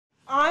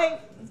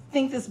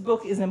think this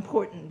book is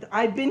important.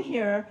 I've been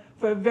here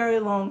for a very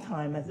long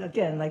time,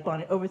 again, like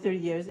Bonnie, over 30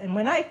 years. And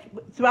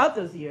throughout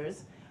those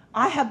years,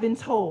 I have been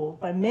told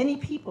by many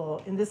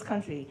people in this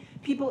country,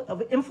 people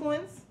of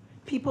influence,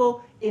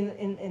 people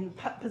in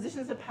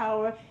positions of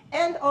power,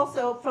 and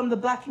also from the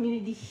Black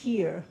community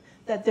here,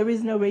 that there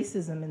is no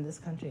racism in this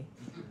country,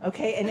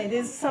 okay? And it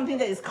is something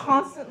that is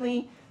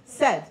constantly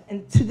said,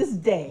 and to this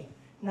day,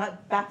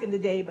 not back in the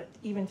day, but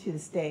even to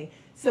this day.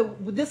 So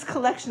this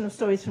collection of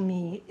stories for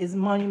me is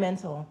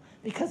monumental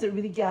because it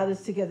really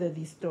gathers together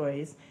these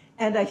stories.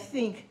 And I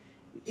think,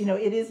 you know,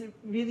 it is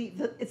really,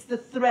 it's the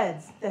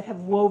threads that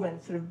have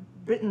woven sort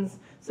of Britain's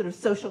sort of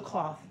social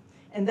cloth.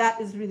 And that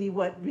is really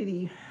what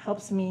really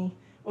helps me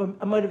or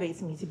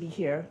motivates me to be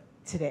here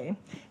today.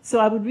 So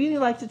I would really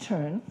like to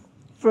turn,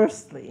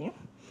 firstly,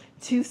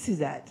 to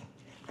Suzette,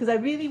 because I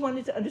really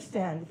wanted to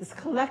understand this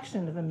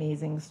collection of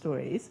amazing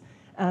stories.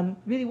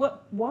 Really,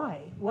 why?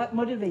 What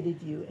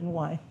motivated you and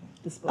why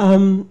this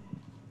book?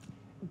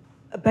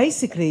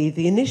 Basically,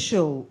 the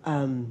initial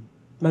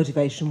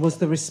motivation was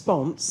the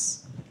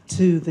response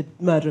to the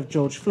murder of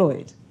George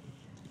Floyd.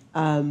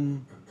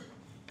 And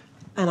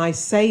I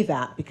say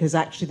that because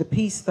actually the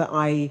piece that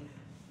I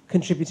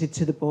contributed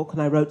to the book,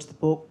 and I wrote the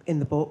book in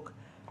the book,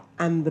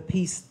 and the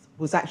piece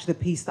was actually the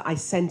piece that I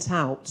sent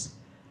out,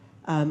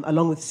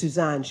 along with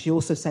Suzanne. She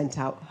also sent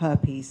out her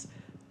piece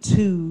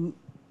to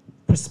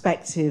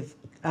prospective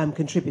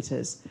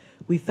contributors.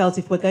 We felt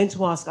if we're going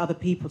to ask other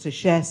people to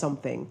share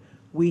something,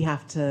 we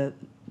have to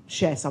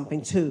share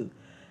something too.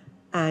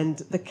 And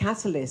the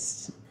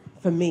catalyst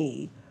for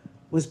me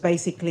was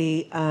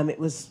basically, it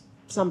was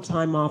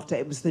sometime after,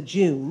 it was the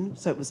June,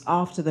 so it was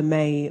after the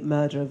May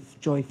murder of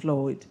George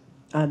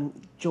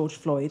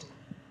Floyd.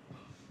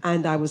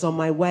 And I was on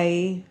my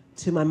way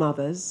to my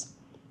mother's,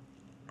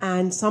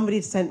 and somebody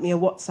had sent me a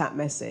WhatsApp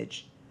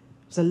message.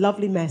 It was a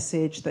lovely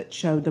message that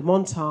showed a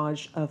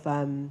montage of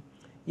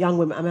young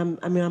women.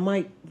 I mean, I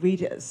might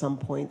read it at some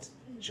point.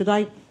 Should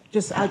I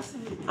just...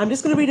 I'm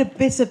just going to read a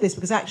bit of this,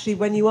 because actually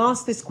when you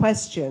ask this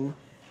question,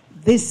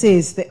 this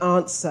is the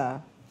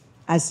answer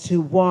as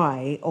to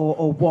why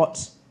or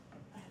what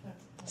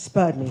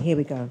spurred me. Here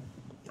we go.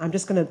 I'm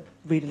just going to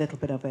read a little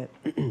bit of it.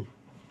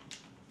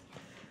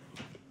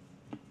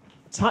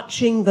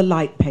 Touching the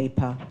light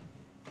paper.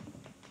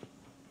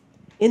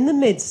 In the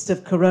midst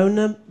of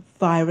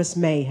coronavirus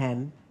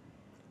mayhem,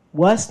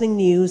 worsening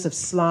news of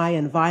sly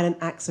and violent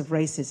acts of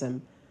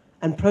racism,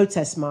 and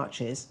protest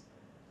marches,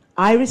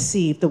 I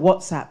received a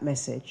WhatsApp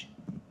message.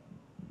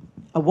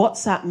 A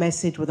WhatsApp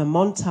message with a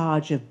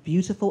montage of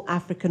beautiful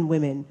African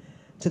women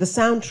to the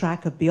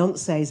soundtrack of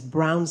Beyoncé's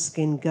Brown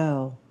Skin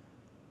Girl.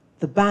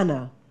 The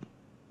banner,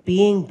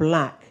 "Being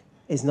Black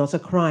is not a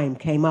crime,"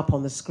 came up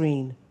on the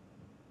screen.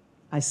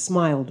 I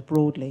smiled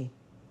broadly.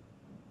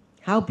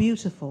 How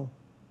beautiful.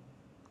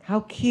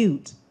 How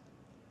cute.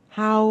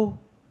 How...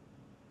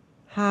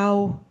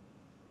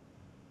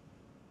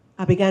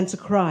 I began to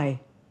cry.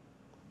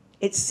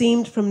 It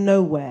seemed from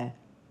nowhere,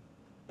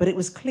 but it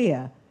was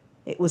clear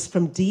it was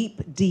from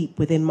deep, deep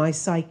within my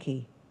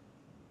psyche.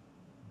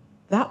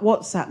 That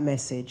WhatsApp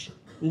message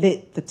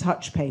lit the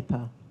touch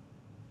paper.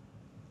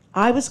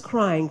 I was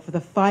crying for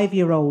the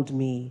 5-year-old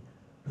me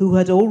who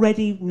had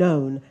already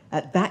known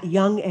at that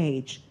young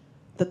age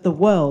that the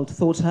world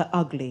thought her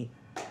ugly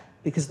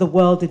because the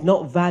world did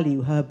not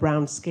value her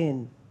brown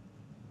skin.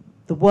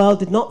 The world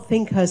did not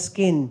think her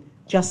skin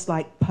just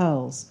like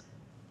pearls,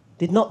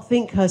 did not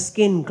think her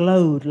skin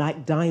glowed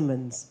like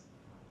diamonds.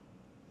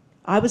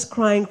 I was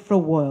crying for a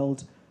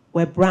world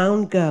where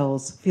brown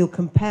girls feel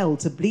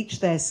compelled to bleach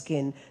their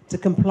skin to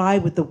comply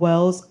with the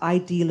world's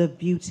ideal of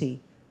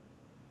beauty.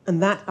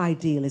 And that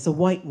ideal is a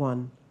white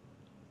one.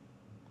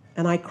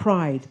 And I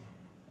cried,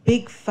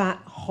 big,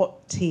 fat,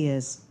 hot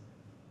tears.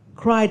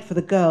 Cried for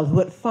the girl who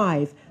at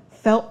 5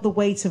 felt the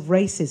weight of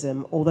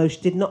racism, although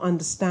she did not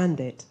understand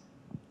it.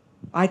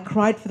 I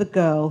cried for the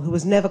girl who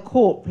was never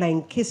caught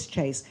playing kiss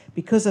chase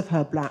because of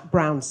her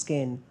brown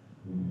skin.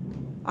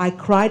 I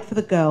cried for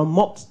the girl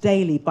mocked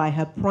daily by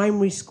her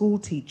primary school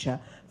teacher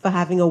for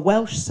having a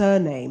Welsh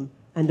surname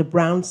and a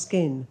brown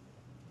skin.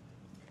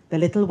 The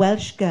little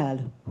Welsh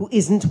girl who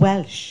isn't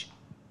Welsh.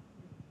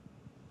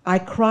 I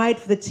cried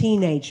for the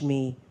teenage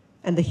me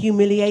and the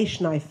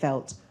humiliation I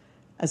felt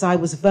as I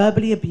was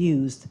verbally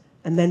abused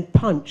and then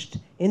punched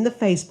in the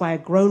face by a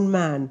grown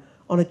man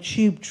on a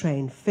tube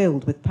train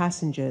filled with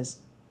passengers.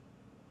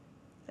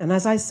 And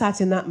as I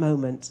sat in that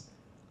moment,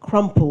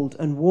 crumpled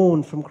and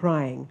worn from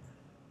crying,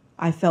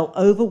 I felt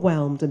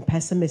overwhelmed and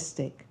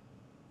pessimistic.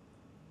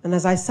 And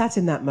as I sat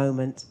in that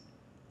moment,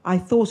 I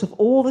thought of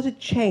all that had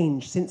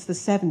changed since the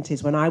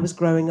 70s when I was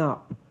growing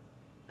up,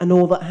 and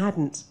all that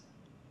hadn't.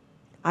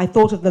 I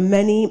thought of the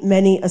many,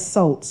 many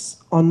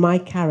assaults on my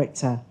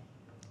character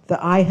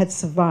that I had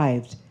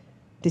survived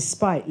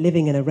despite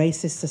living in a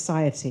racist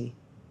society.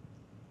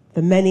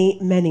 The many,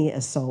 many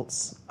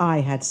assaults I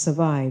had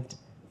survived.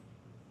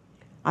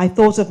 I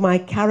thought of my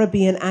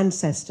Caribbean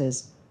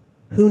ancestors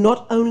who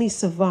not only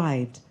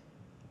survived,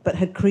 but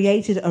had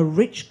created a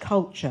rich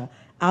culture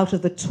out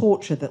of the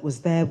torture that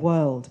was their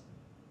world.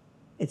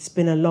 It's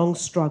been a long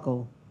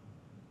struggle.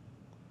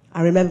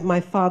 I remember my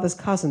father's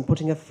cousin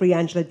putting a Free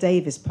Angela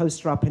Davis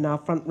poster up in our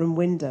front room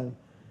window.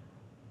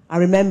 I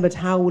remembered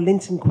how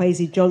Linton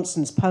Kwesi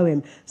Johnson's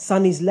poem,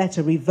 Sonny's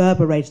Letter,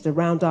 reverberated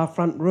around our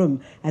front room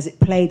as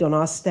it played on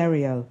our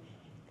stereo.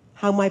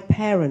 How my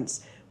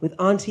parents, with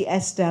Auntie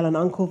Estelle and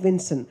Uncle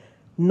Vincent,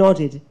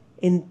 nodded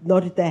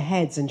their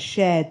heads and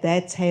shared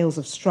their tales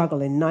of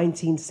struggle in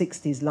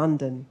 1960s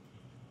London.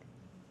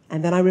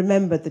 And then I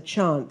remembered the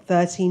chant,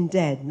 13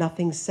 dead,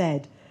 nothing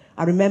said.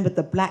 I remembered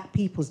the Black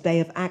People's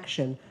Day of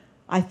Action.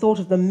 I thought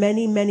of the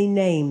many, many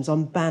names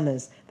on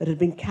banners that had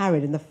been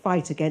carried in the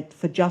fight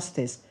for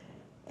justice.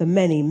 The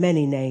many,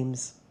 many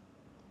names.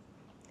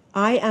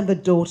 I am the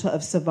daughter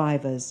of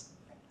survivors,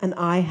 and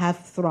I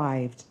have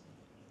thrived.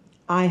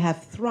 I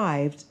have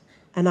thrived,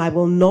 and I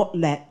will not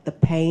let the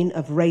pain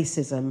of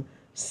racism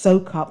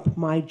soak up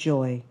my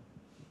joy.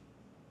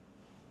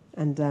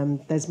 And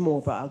there's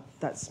more, but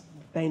that's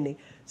mainly.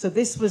 So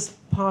this was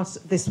part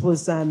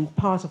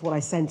of what I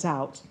sent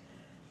out,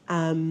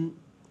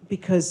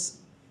 because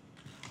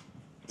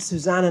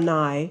Suzanne and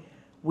I,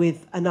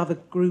 with another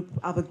group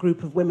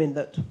of women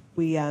that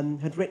we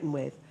had written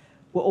with,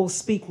 were all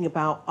speaking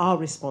about our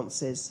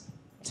responses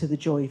to the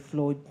George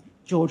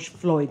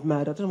Floyd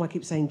murder. I don't know why I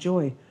keep saying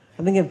Joy.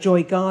 I'm thinking of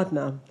Joy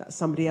Gardner. That's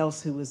somebody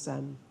else who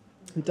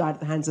died at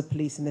the hands of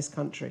police in this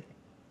country.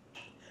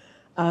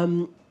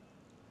 And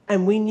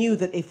we knew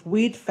that if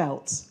we'd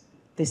felt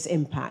this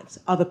impact,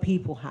 other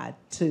people had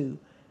too,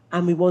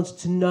 and we wanted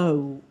to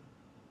know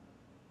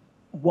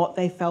what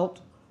they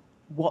felt,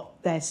 what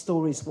their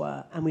stories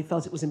were, and we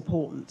felt it was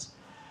important.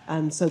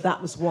 And so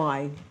that was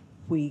why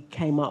we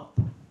came up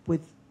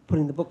with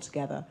putting the book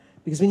together,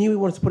 because we knew we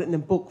wanted to put it in a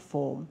book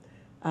form.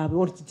 We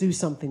wanted to do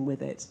something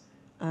with it.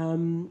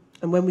 And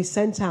when we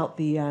sent out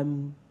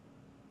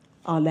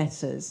our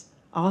letters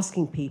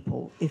asking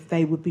people if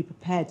they would be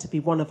prepared to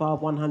be one of our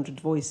 100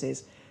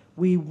 voices,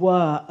 we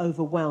were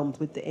overwhelmed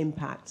with the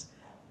impact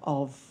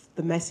of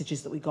the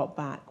messages that we got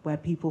back, where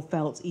people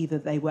felt either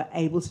they were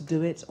able to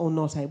do it or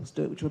not able to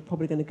do it, which we're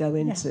probably going to go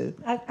into.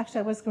 Yeah. Actually,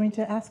 I was going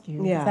to ask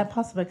you, yeah. Is that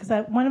possible?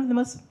 Because one of the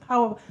most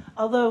powerful,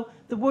 although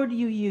the word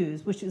you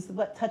use, which is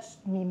what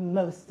touched me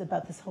most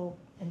about this whole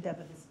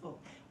endeavor, this book,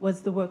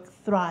 was the word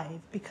thrive.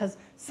 Because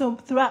so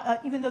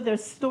throughout, even though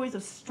there's stories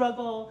of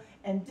struggle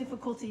and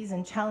difficulties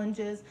and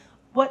challenges,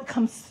 what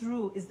comes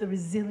through is the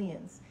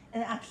resilience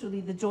and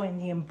actually the joy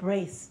and the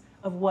embrace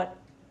of what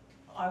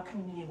our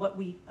community, what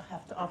we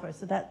have to offer.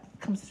 So that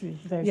comes through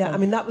very Yeah, strong. I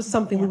mean, that was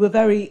something Yeah.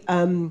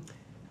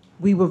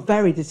 we were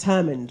very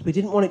determined. We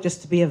didn't want it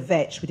just to be a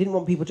vetch. We didn't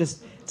want people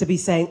just to be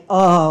saying,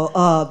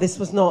 this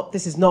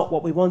is not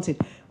what we wanted.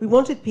 We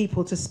wanted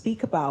people to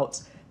speak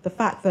about the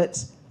fact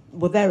that,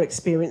 well, their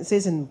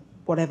experiences in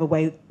whatever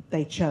way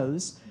they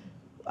chose.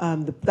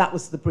 That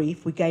was the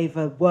brief. We gave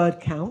a word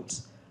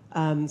count.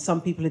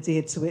 Some people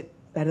adhered to it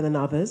better than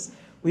others.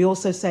 We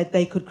also said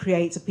they could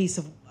create a piece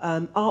of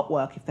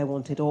artwork if they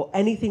wanted, or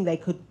anything they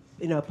could,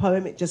 a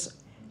poem, just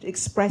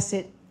express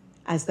it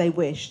as they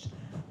wished.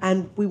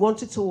 And we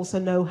wanted to also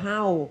know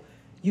how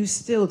you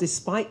still,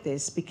 despite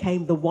this,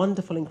 became the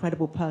wonderful,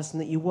 incredible person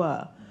that you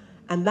were.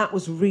 And that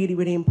was really,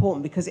 really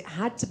important, because it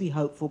had to be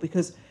hopeful,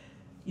 because,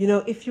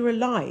 if you're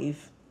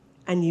alive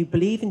and you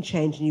believe in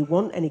change and you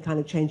want any kind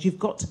of change, you've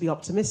got to be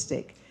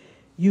optimistic.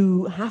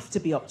 You have to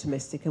be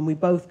optimistic, and we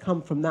both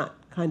come from that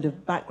kind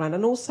of background.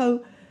 And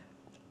also,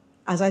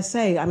 as I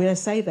say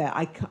there,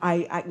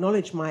 I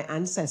acknowledge my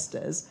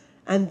ancestors,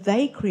 and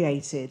they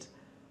created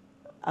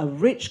a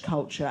rich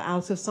culture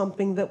out of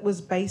something that was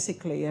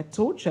basically a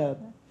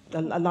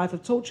life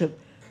of torture.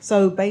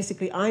 So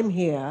basically, I'm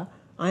here,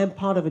 I am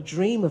part of a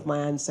dream of my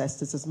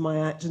ancestors,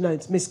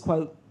 to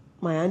misquote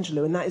Maya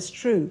Angelou, and that is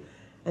true.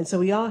 And so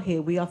we are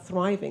here, we are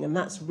thriving, and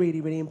that's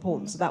really, really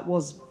important. So that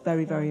was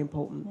very, very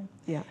important.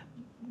 Yeah.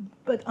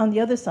 But on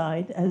the other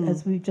side,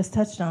 as we've just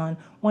touched on,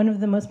 one of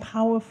the most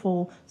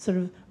powerful sort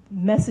of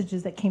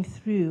messages that came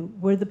through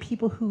were the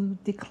people who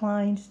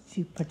declined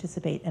to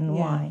participate, and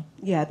why.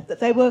 Yeah,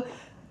 they were...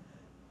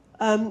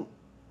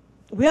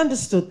 we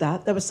understood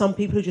that. There were some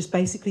people who just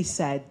basically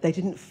said they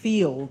didn't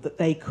feel that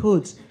they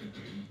could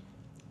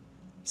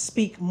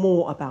speak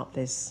more about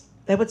this.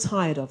 They were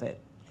tired of it.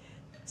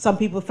 Some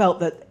people felt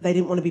that they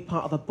didn't want to be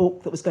part of a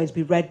book that was going to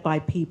be read by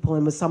people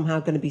and was somehow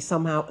going to be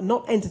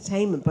not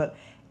entertainment, but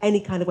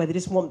any kind of way. They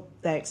just want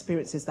their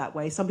experiences that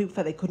way. Some people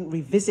felt they couldn't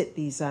revisit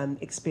these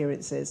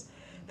experiences.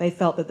 They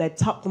felt that they'd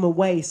tucked them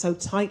away so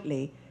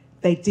tightly,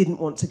 they didn't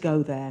want to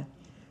go there.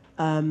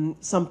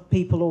 Some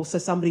people also,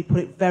 somebody put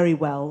it very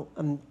well,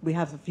 and we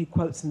have a few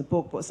quotes in the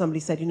book, but somebody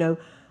said,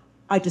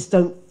 I just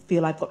don't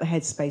feel I've got the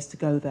headspace to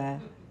go there.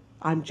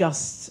 I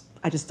just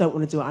don't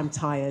want to do it, I'm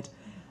tired.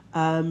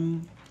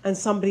 And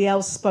somebody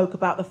else spoke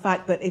about the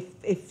fact that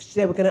if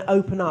they were going to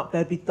open up,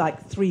 there'd be like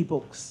 3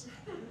 books.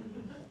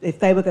 If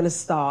they were going to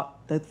start,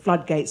 the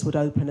floodgates would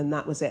open, and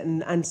that was it.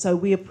 And so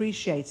we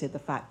appreciated the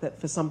fact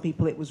that for some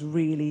people it was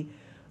really,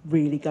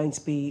 really going to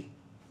be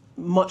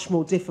much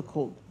more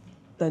difficult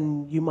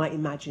than you might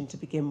imagine to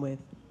begin with.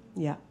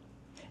 Yeah.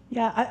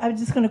 Yeah, I was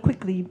just going to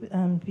quickly,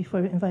 before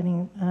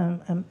inviting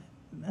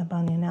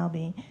Bonnie and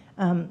Albie,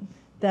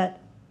 that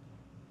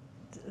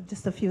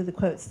just a few of the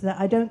quotes, that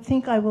I don't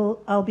think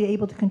I'll be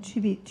able to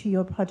contribute to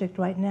your project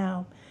right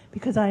now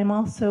because I am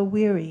also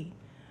weary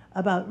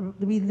about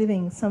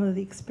reliving some of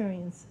the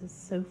experiences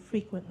so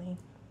frequently.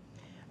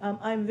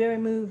 I'm very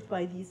moved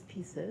by these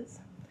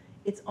pieces.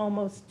 It's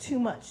almost too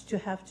much to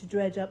have to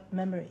dredge up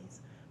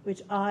memories,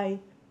 which I'm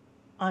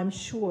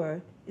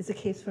sure is the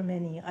case for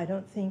many. I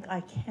don't think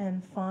I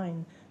can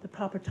find the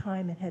proper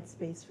time and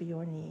headspace for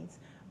your needs.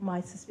 My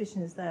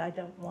suspicion is that I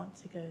don't want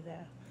to go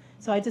there.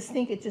 So I just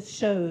think it just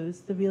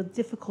shows the real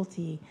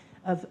difficulty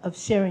of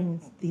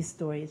sharing these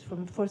stories for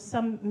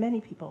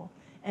many people.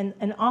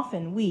 And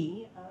often I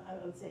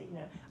would say,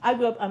 I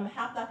grew up, I'm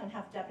half black and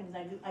half Japanese.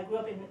 I grew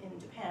up in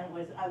Japan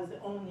where I was the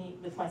only,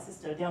 with my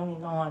sister, the only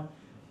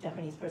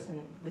non-Japanese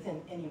person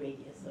within any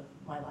radius of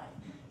my life.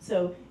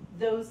 So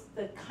the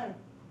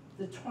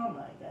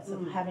trauma, I guess,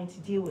 of having to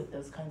deal with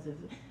those kinds of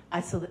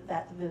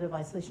that bit of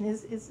isolation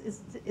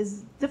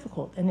is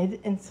difficult,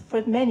 and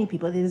for many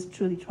people it is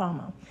truly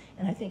trauma.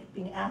 And I think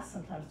being asked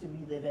sometimes to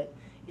relive it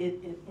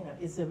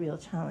is a real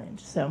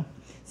challenge. So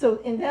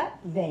in that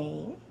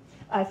vein,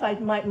 if I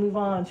might move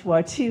on to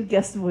our two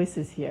guest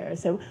voices here.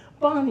 So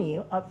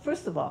Bonnie,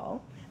 first of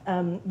all,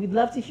 we'd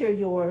love to hear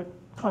your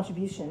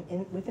contribution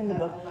within the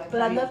book,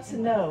 but I'd love to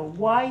know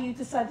why you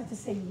decided to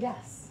say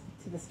yes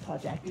to this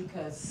project.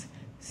 Because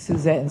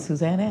Suzette and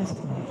Suzanne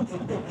asked me.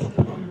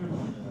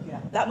 Yeah.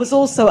 That was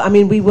also, I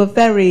mean, we were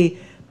very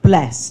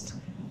blessed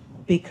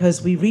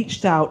because we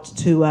reached out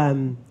to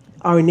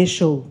our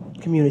initial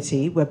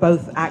community. We're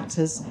both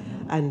actors,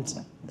 and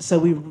so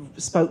we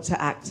spoke to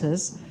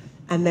actors,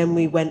 and then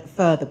we went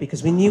further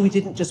because we knew we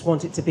didn't just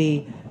want it to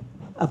be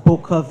a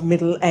book of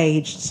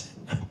middle-aged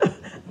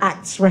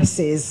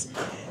actresses.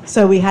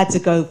 So we had to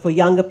go for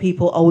younger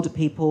people, older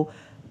people,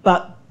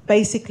 but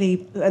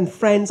basically, and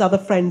other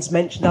friends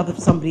mentioned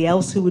somebody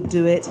else who would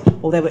do it,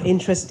 or they were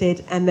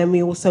interested, and then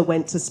we also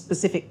went to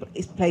specific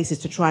places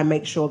to try and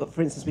make sure that,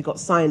 for instance, we got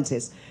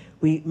scientists.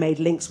 We made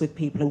links with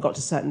people and got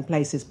to certain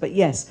places. But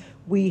yes,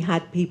 we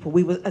had people,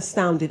 we were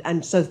astounded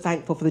and so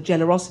thankful for the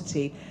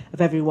generosity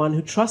of everyone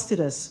who trusted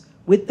us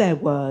with their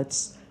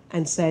words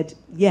and said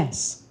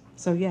yes.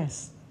 So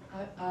yes.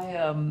 It's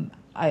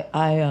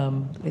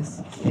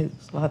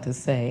a lot to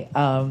say.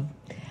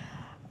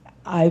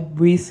 I've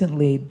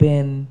recently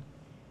been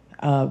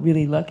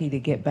really lucky to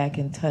get back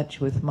in touch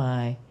with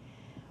my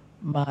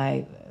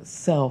 7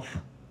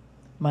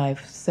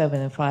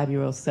 and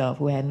 5-year-old self,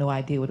 who had no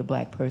idea what a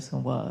black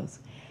person was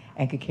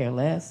and could care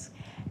less.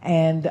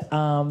 And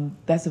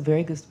that's a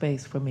very good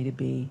space for me to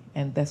be,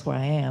 and that's where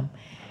I am.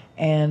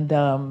 And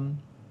I'm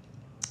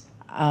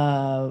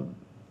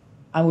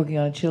working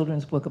on a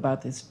children's book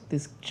about this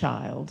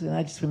child, and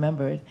I just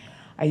remembered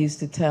I used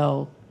to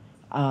tell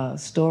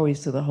stories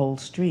to the whole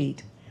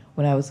street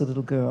when I was a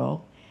little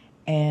girl,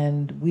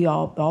 and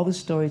all the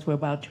stories were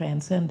about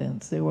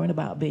transcendence. They weren't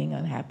about being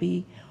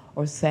unhappy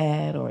or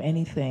sad or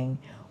anything.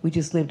 We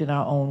just lived in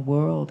our own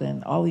world,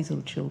 and all these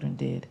little children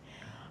did,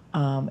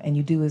 and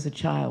you do as a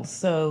child.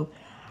 So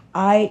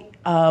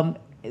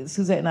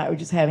Suzette and I were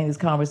just having this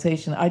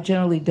conversation. I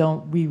generally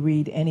don't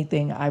reread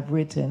anything I've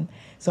written,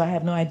 so I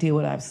have no idea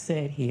what I've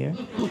said here.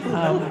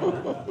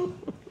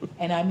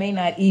 And I may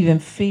not even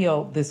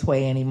feel this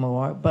way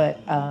anymore, but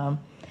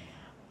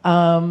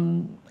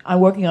I'm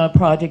working on a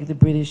project at the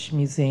British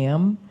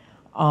Museum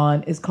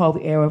it's called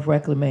The Era of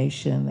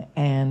Reclamation,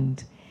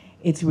 and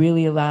it's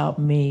really allowed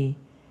me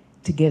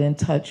to get in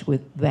touch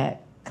with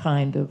that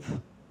kind of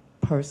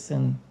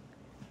person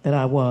that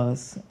I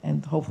was,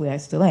 and hopefully I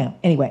still am.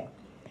 Anyway,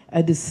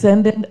 a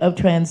descendant of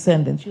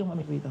transcendence. You don't want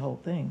me to read the whole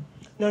thing.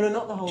 No,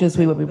 not the whole just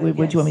thing. What do you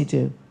want me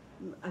to do?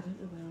 I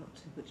don't know where up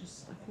to, but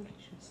just, I think you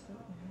should start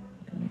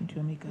there. Do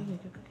you want me to go?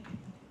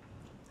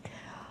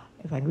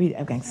 If I can read it,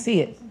 I can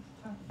see it.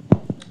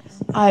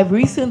 I've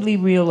recently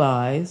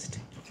realized,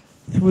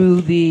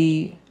 through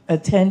the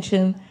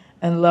attention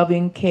and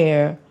loving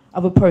care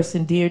of a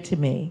person dear to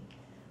me,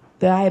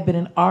 that I have been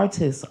an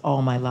artist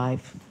all my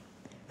life.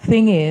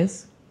 Thing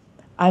is,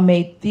 I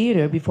made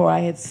theater before I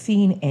had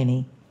seen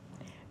any.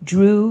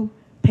 Drew,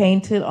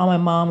 painted on my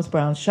mom's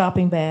brown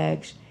shopping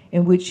bags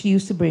in which she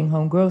used to bring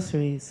home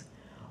groceries,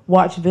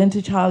 watched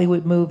vintage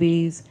Hollywood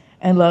movies,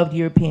 and loved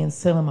European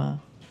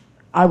cinema.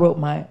 I wrote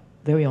my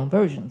very own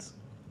versions.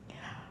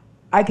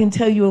 I can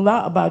tell you a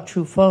lot about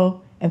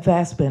Truffaut and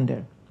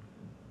Fassbinder.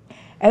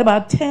 At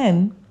about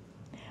 10,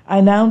 I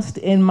announced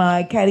in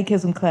my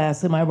catechism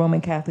class in my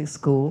Roman Catholic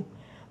school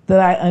that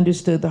I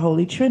understood the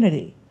Holy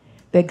Trinity,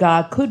 that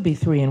God could be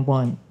 3 in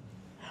 1.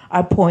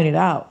 I pointed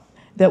out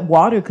that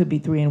water could be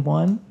 3 in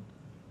 1,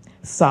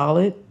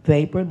 solid,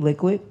 vapor,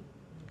 liquid,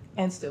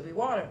 and still be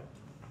water.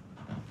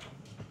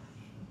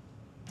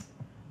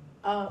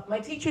 My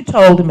teacher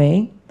told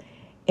me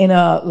in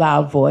a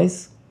loud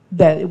voice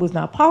that it was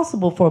not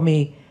possible for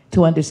me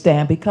to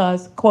understand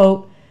because,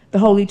 quote, the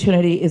Holy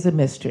Trinity is a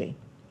mystery.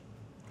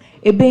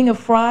 It being a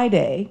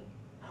Friday,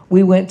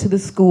 we went to the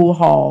school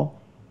hall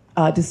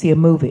to see a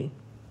movie.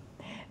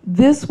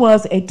 This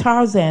was a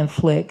Tarzan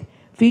flick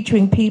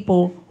featuring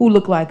people who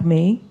look like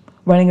me,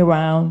 running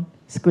around,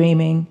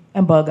 screaming,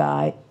 and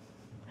bug-eyed,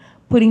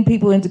 putting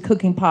people into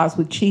cooking pots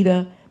with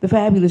Cheetah, the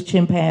fabulous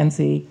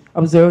chimpanzee,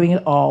 observing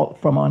it all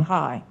from on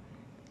high.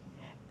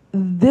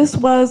 This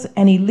was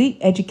an elite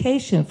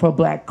education for a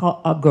black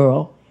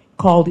girl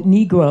called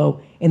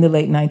Negro in the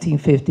late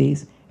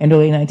 1950s and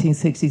early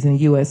 1960s in the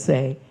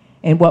USA,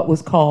 in what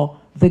was called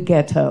the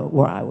ghetto,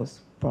 where I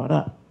was brought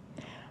up.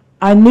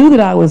 I knew that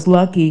I was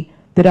lucky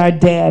that our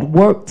dad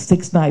worked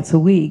 6 nights a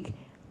week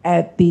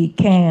at the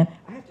can.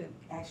 I have to,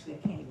 actually,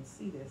 I can't even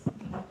see this.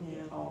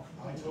 Yeah. Oh.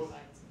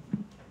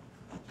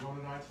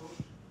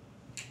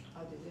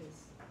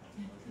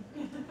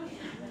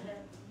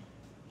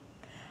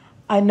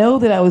 I know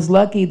that I was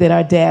lucky that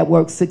our dad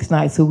worked 6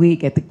 nights a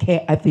week at the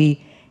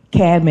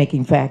can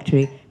making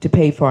factory to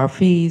pay for our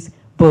fees,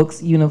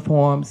 books,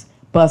 uniforms,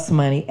 bus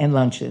money, and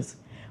lunches.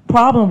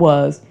 Problem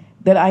was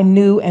that I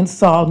knew and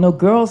saw no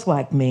girls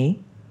like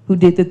me who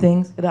did the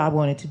things that I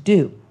wanted to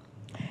do.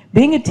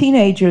 Being a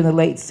teenager in the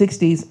late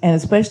 60s, and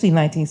especially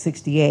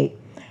 1968,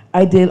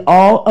 I did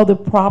all of the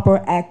proper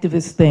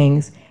activist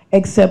things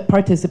except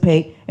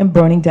participate in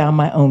burning down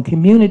my own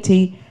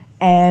community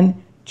and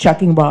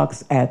chucking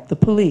rocks at the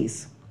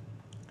police.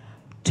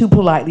 Too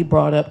politely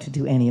brought up to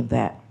do any of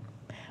that.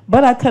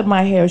 But I cut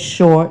my hair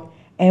short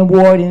and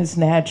wore it in its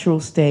natural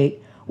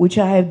state, which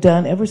I have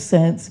done ever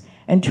since,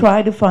 and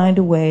tried to find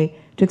a way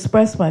to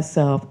express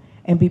myself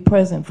and be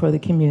present for the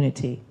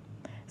community.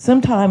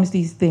 Sometimes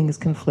these things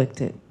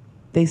conflicted.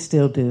 They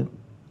still do.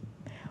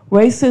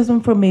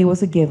 Racism for me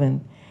was a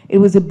given. It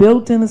was a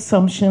built-in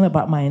assumption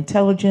about my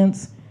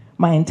intelligence,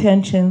 my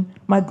intention,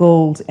 my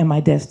goals, and my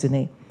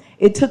destiny.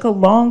 It took a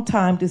long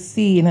time to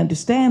see and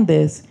understand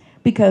this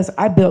because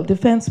I built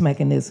defense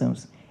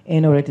mechanisms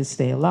in order to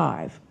stay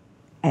alive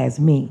as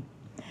me.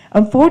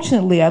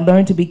 Unfortunately, I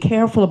learned to be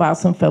careful about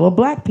some fellow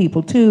black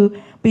people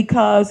too,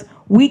 because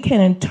we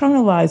can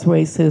internalize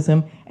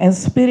racism and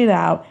spit it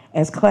out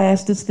as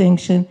class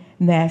distinction,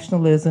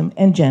 nationalism,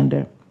 and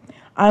gender.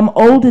 I'm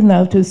old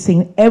enough to have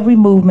seen every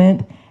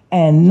movement,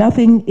 and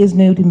nothing is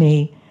new to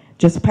me,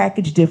 just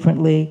packaged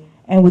differently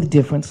and with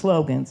different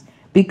slogans.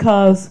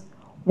 Because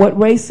what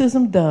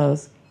racism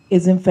does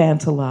is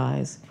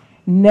infantilize,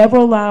 never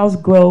allows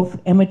growth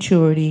and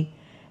maturity,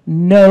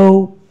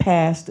 no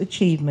past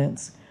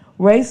achievements.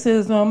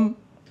 Racism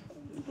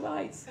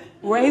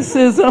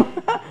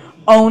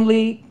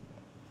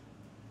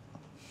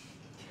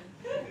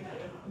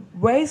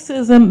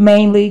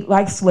mainly,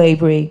 like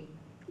slavery,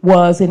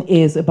 was and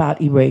is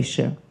about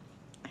erasure.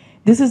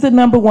 This is the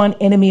 #1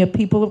 enemy of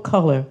people of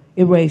color,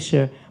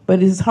 erasure,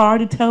 but it is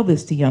hard to tell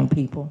this to young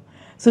people.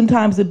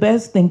 Sometimes the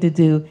best thing to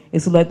do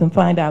is to let them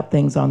find out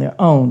things on their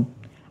own.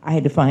 I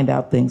had to find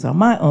out things on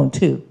my own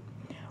too.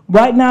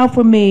 Right now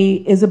for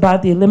me is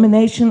about the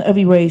elimination of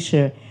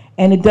erasure,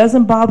 and it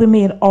doesn't bother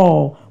me at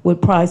all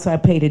what price I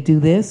pay to do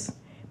this,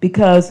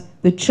 because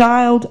the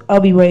child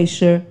of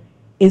erasure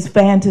is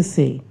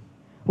fantasy.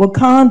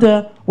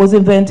 Wakanda was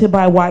invented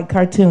by a white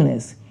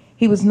cartoonist.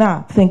 He was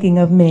not thinking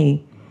of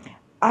me.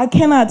 I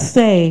cannot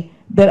say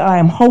that I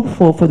am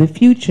hopeful for the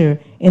future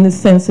in the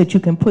sense that you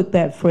can put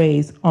that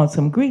phrase on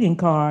some greeting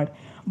card,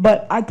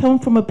 but I come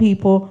from a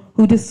people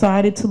who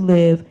decided to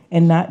live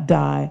and not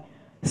die,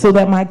 so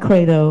that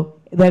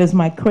that is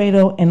my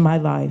credo in my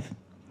life.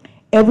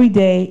 Every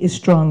day is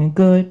strong and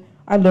good.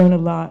 I learn a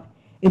lot.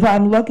 If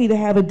I'm lucky to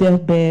have a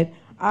deathbed,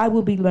 I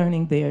will be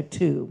learning there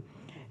too.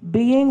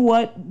 Being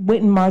what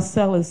Wynton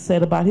Marsalis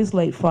said about his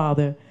late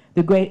father,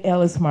 the great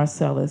Ellis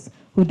Marsalis,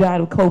 who died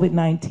of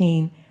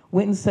COVID-19,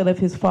 Wynton said of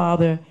his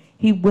father,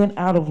 he went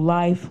out of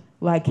life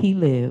like he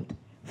lived,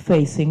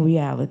 facing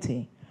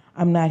reality.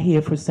 I'm not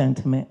here for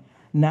sentiment,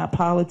 not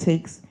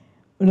politics,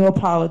 nor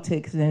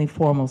politics in any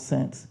formal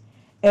sense.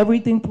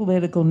 Everything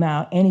political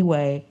now,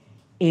 anyway,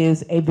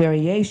 is a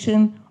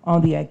variation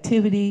on the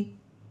activity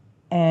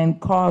and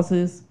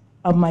causes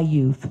of my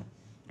youth.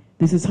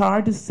 This is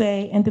hard to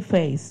say and to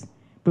face,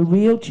 but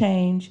real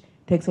change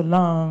takes a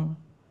long,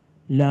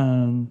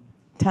 long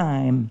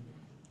time.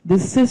 The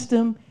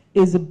system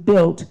is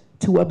built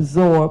to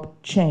absorb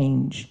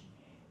change.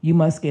 You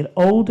must get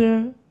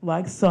older,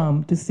 like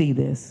some, to see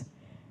this.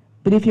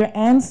 But if your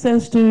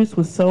ancestors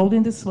were sold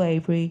into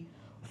slavery,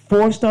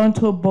 forced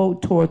onto a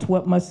boat towards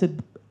what must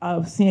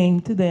have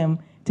seemed to them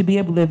to be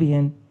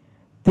oblivion,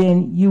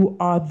 then you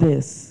are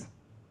this,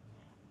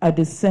 a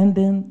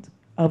descendant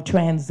of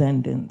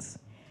transcendence.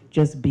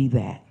 Just be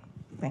that.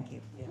 Thank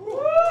you.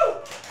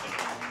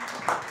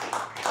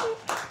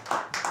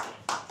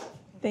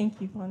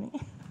 Thank you, Bonnie.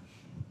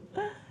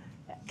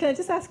 Can I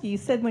just ask you, you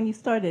said when you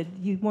started,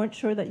 you weren't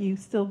sure that you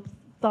still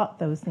thought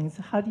those things.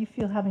 How do you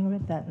feel having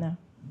read that now?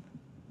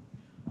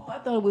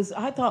 Oh,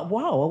 I thought,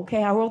 wow,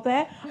 okay, I wrote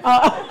that.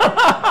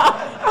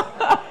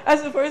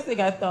 That's the first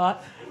thing I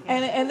thought.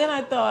 And then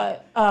I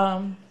thought,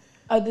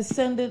 a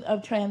descendant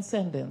of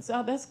transcendence.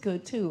 Oh, that's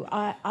good too.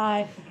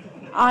 I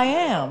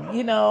am,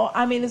 you know.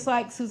 I mean, it's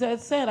like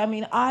Suzette said. I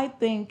mean, I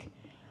think,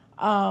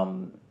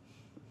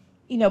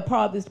 you know,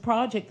 part of this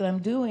project that I'm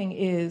doing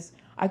is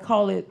I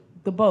call it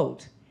the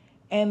boat.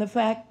 And the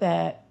fact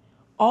that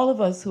all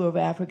of us who are of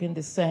African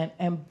descent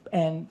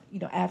and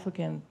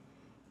African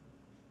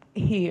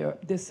here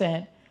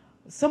descent,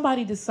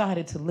 somebody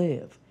decided to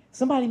live.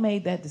 Somebody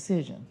made that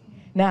decision.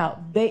 Now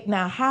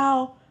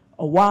how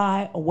or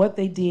why or what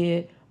they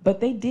did, but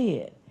they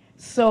did.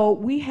 So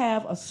we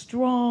have a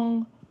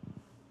strong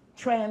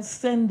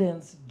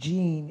transcendence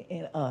gene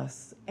in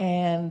us.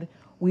 And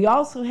we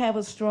also have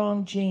a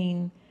strong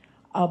gene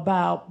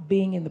about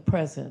being in the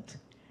present.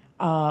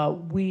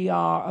 We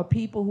are a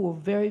people who are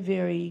very,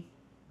 very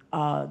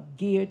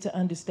geared to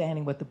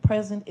understanding what the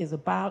present is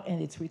about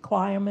and its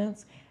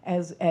requirements.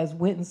 As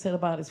Winton said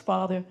about his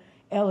father,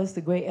 Ellis,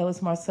 the great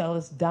Ellis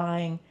Marcellus,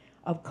 dying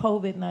of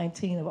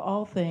COVID-19, of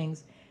all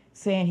things,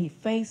 saying he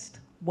faced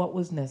what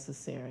was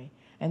necessary.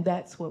 And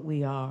that's what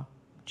we are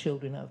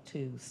children of,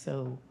 too.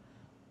 So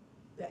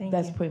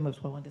that's pretty much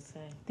what I wanted to say.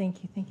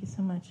 Thank you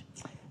so much.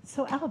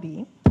 So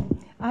Albie,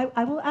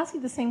 I will ask you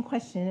the same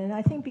question, and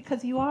I think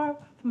because you are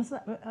from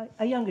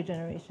a younger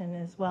generation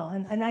as well,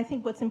 and I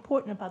think what's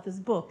important about this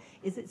book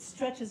is it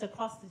stretches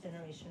across the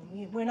generation.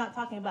 We're not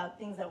talking about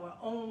things that were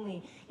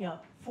only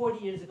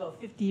 40 years ago,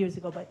 50 years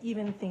ago, but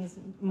even things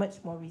much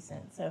more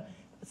recent.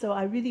 So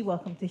I really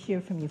welcome to hear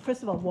from you.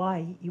 First of all,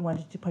 why you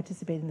wanted to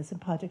participate in this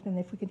project, and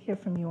if we could hear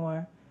from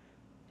your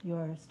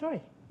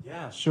story.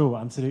 Yeah, sure,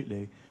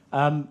 absolutely.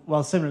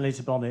 Well, similarly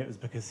to Bonnie, it was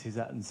because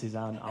Suzette and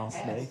Suzanne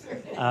asked me.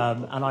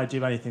 And I'd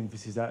do anything for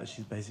Suzette.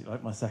 She's basically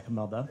like my second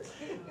mother.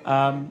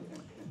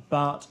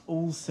 But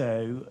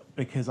also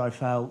because I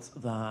felt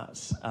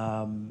that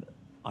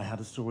I had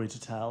a story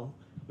to tell,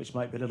 which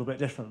might be a little bit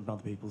different from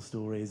other people's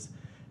stories.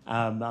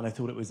 And I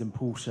thought it was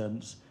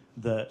important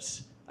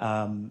that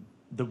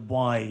the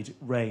wide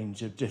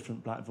range of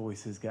different black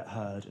voices get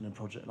heard in a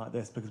project like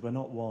this, because we're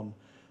not one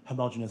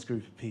homogenous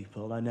group of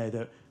people. I know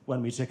that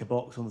when we tick a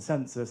box on the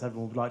census,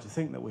 everyone would like to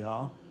think that we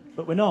are,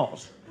 but we're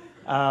not.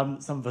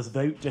 Some of us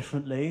vote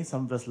differently,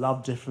 some of us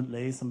love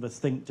differently, some of us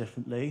think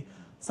differently,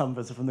 some of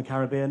us are from the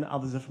Caribbean,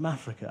 others are from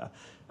Africa.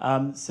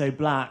 So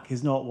black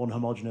is not one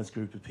homogenous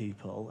group of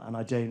people, and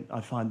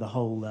I find the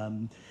whole,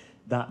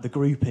 the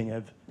grouping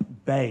of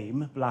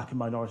BAME, black and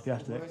minority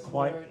ethnic,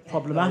 quite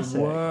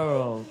problematic.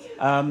 World.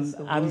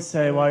 And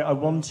so I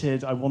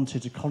wanted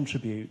to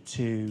contribute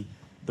to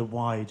the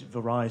wide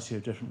variety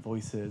of different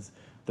voices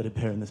that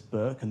appear in this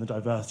book and the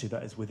diversity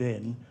that is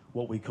within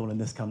what we call in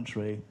this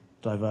country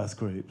diverse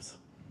groups.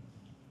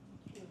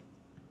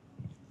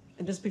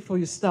 And just before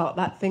you start,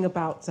 that thing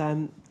about,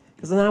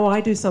 because now I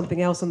do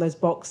something else on those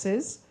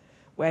boxes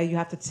where you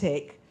have to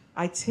tick.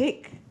 I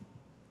tick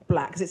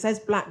black, because it says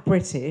black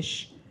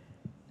British,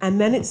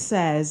 and then it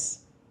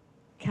says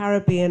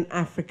Caribbean,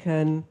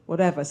 African,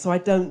 whatever. So I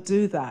don't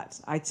do that.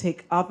 I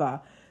tick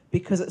other,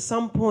 because at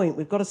some point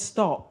we've got to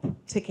stop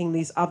ticking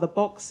these other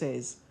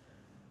boxes,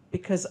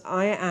 because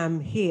I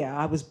am here.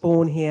 I was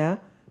born here.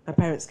 My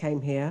parents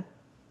came here.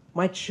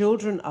 My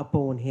children are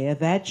born here.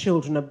 Their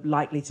children are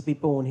likely to be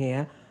born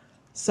here.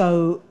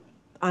 So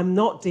I'm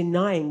not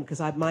denying,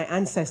 because my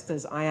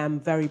ancestors, I am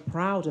very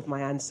proud of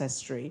my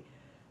ancestry,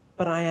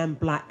 but I am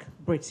black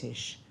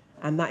British.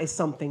 And that is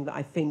something that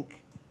I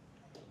think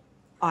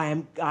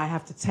I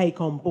have to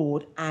take on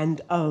board and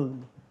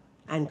own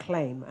and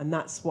claim. And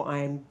that's what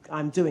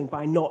I'm doing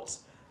by not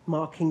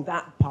marking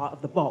that part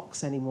of the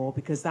box anymore,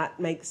 because that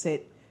makes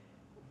it,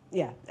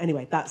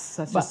 anyway, that's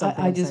just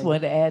something I just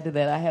wanted to add to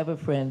that. I have a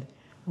friend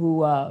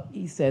who,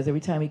 he says every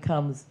time he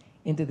comes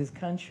into this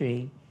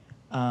country,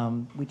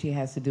 which he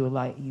has to do a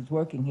lot, he's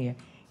working here,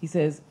 he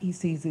says he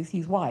sees this,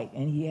 he's white,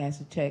 and he has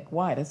to check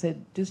white. I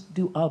said, just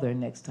do other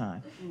next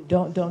time.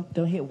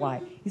 Don't hit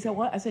white. He said,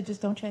 what? I said,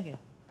 just don't check it.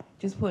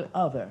 Just put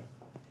other,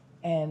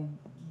 and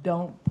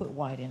don't put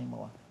white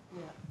anymore.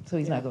 Yeah. So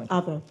he's not going to.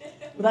 Other.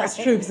 Well, that's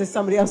true, because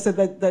somebody else said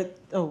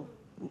that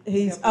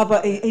he's other.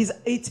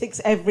 He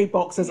ticks every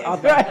box as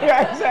other. Right,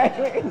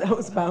 exactly. That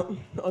was about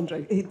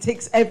Andre. He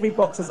ticks every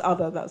box as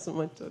other. That's what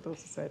my daughter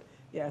said.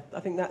 Yeah, I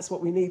think that's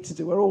what we need to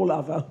do. We're all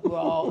other. We're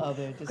all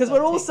other. Because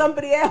we're all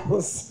somebody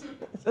else.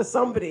 So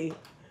somebody.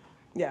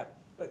 Yeah,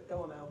 but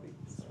go on, Albie.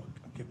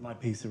 I'll give my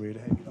piece a read.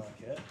 I hope you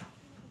like it.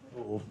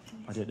 Or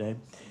I don't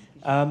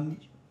know.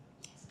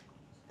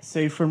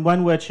 So from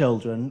when we're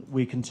children,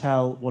 we can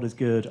tell what is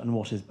good and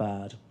what is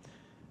bad,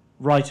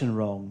 right and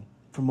wrong,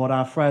 from what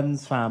our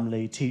friends,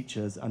 family,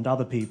 teachers, and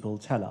other people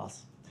tell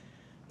us.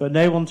 But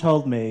no one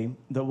told me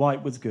that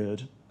white was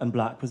good and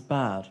black was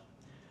bad.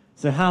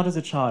 So how does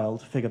a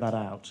child figure that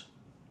out?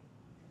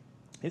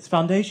 Its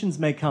foundations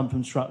may come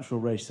from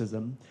structural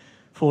racism,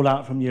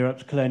 fallout from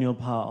Europe's colonial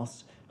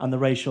past and the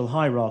racial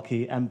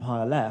hierarchy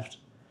empire left,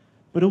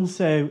 but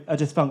also a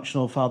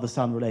dysfunctional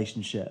father-son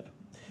relationship.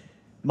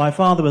 My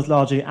father was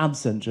largely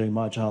absent during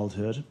my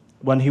childhood.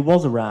 When he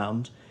was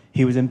around,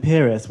 he was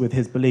imperious with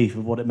his belief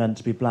of what it meant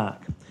to be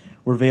black,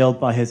 revealed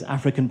by his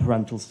African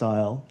parental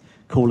style,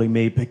 calling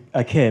me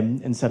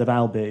Akim instead of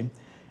Albie,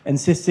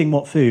 insisting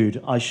what food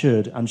I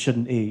should and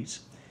shouldn't eat,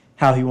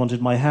 how he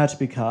wanted my hair to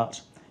be cut,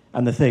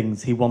 and the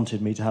things he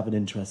wanted me to have an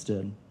interest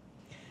in.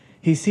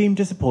 He seemed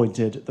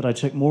disappointed that I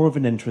took more of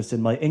an interest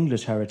in my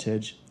English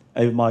heritage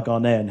over my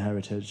Ghanaian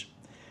heritage,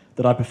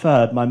 that I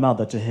preferred my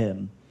mother to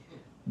him,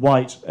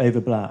 white over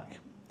black.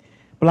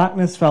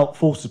 Blackness felt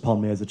forced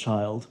upon me as a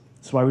child,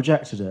 so I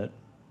rejected it.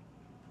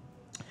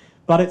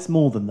 But it's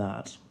more than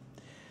that.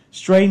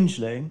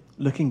 Strangely,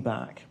 looking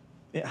back,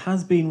 it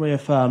has been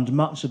reaffirmed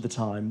much of the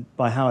time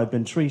by how I've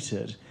been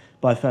treated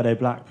by fellow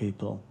black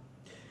people.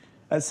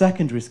 At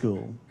secondary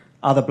school,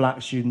 other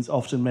black students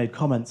often made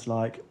comments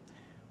like,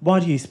 "Why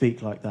do you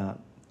speak like that?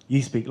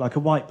 You speak like a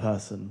white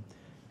person.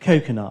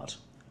 Coconut,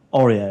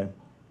 Oreo,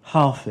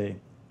 Halfie,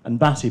 and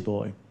Batty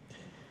Boy."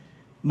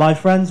 My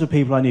friends were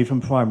people I knew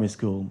from primary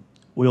school.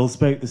 We all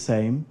spoke the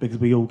same because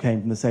we all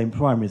came from the same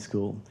primary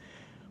school.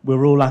 We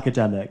were all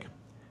academic.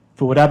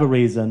 For whatever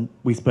reason,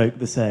 we spoke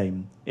the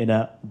same, in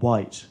a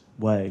white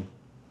way.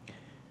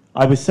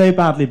 I was so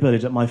badly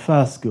bullied at my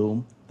first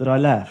school that I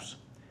left.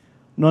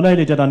 Not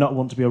only did I not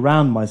want to be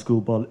around my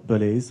school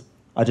bullies,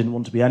 I didn't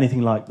want to be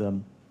anything like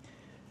them.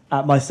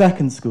 At my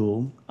second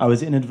school, I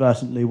was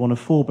inadvertently one of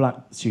 4 black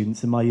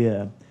students in my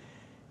year.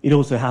 It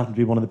also happened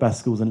to be one of the best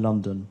schools in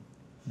London.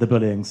 The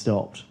bullying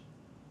stopped.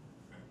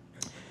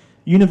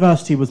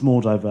 University was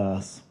more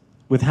diverse,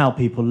 with how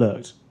people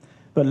looked,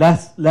 but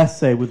less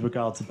so with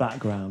regard to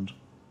background.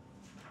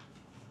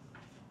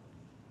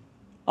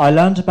 I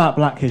learned about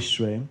black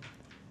history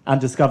and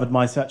discovered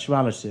my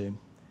sexuality.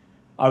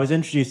 I was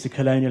introduced to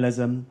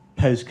colonialism,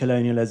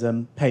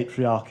 post-colonialism,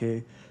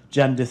 patriarchy,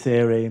 gender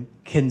theory,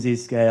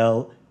 Kinsey's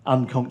scale,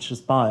 unconscious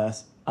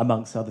bias,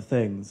 amongst other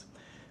things.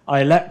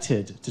 I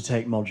elected to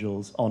take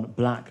modules on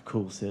black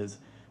courses.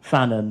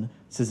 Fanon,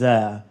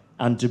 Césaire,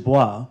 and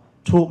Dubois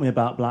taught me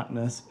about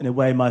blackness in a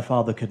way my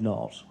father could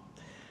not.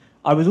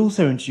 I was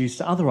also introduced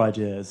to other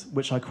ideas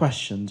which I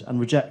questioned and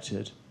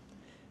rejected.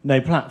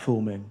 No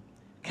platforming,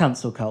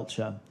 cancel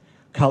culture,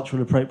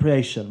 cultural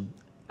appropriation,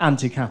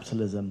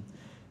 anti-capitalism,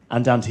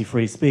 and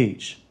anti-free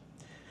speech.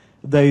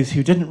 Those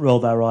who didn't roll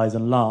their eyes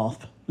and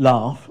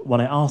laugh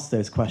when I asked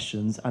those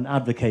questions and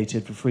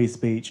advocated for free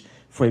speech,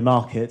 free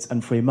markets,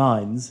 and free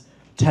minds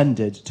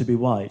tended to be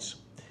white.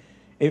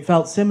 It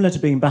felt similar to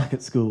being back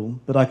at school,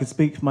 that I could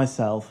speak for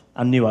myself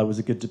and knew I was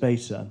a good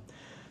debater.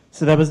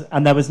 So there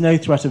was no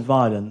threat of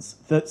violence,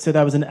 so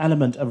there was an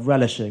element of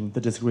relishing the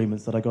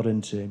disagreements that I got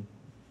into.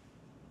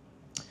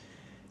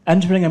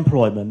 Entering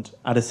employment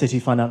at a city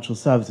financial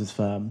services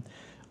firm,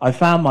 I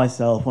found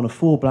myself one of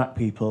 4 black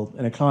people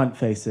in a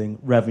client-facing,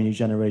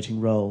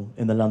 revenue-generating role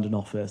in the London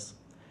office.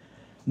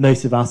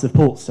 Most of our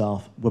support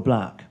staff were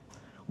black,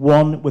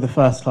 one with a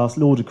first-class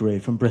law degree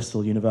from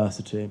Bristol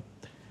University.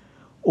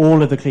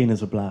 All of the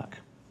cleaners were black,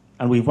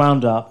 and we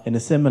wound up in a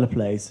similar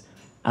place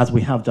as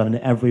we have done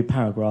in every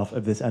paragraph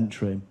of this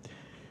entry.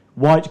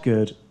 White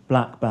good,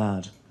 black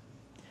bad.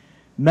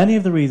 Many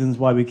of the reasons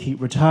why we keep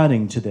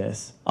returning to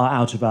this are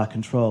out of our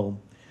control.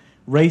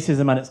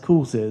 Racism and its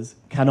causes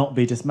cannot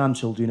be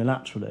dismantled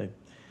unilaterally.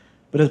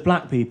 But as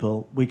black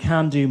people, we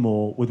can do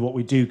more with what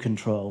we do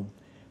control,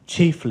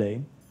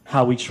 chiefly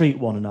how we treat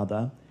one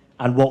another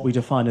and what we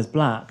define as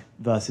black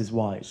versus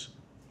white.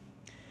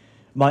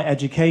 My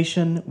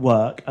education,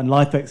 work, and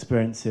life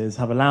experiences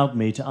have allowed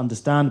me to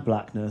understand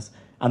blackness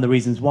and the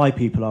reasons why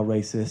people are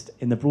racist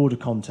in the broader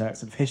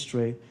context of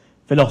history,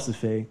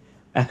 philosophy,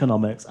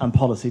 economics, and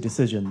policy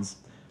decisions.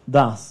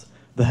 Thus,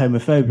 the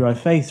homophobia I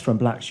faced from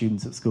black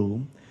students at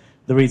school,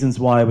 the reasons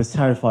why I was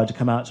terrified to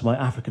come out to my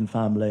African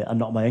family and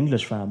not my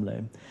English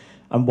family,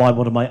 and why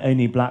one of my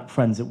only black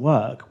friends at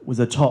work was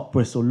a top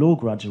Bristol law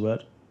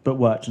graduate but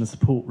worked in a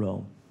support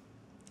role.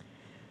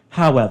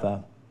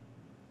 However,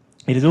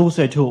 it has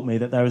also taught me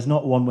that there is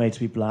not one way to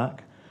be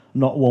black,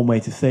 not one way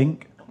to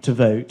think, to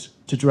vote,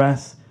 to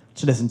dress,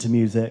 to listen to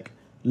music,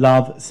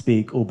 love,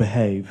 speak, or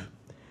behave.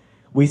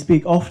 We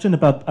speak often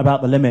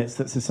about the limits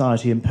that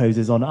society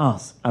imposes on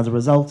us as a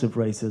result of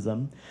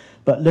racism,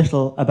 but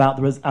little about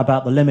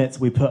the limits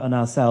we put on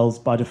ourselves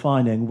by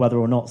defining whether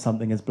or not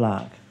something is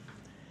black.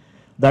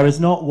 There is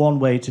not one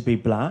way to be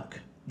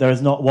black. There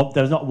is not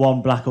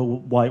one black or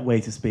white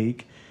way to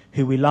speak.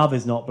 Who we love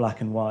is not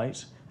black and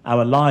white.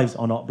 Our lives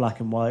are not black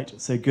and white,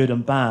 so good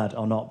and bad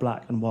are not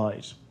black and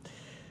white.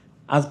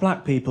 As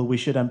black people, we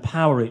should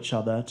empower each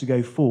other to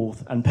go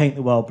forth and paint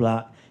the world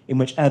black in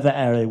whichever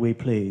area we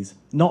please,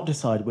 not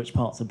decide which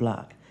parts are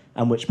black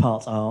and which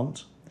parts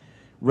aren't.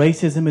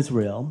 Racism is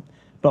real,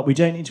 but we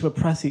don't need to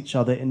oppress each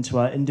other into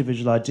our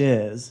individual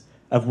ideas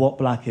of what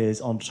black is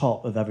on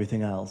top of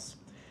everything else.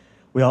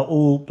 We are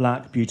all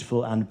black,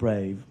 beautiful, and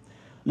brave.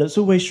 Let's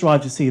always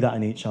strive to see that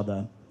in each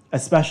other,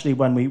 especially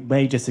when we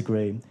may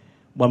disagree,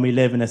 when we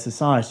live in a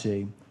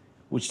society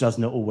which does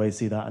not always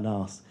see that in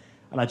us.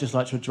 And I'd just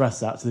like to address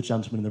that to the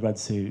gentleman in the red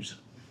suit.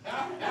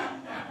 Well done,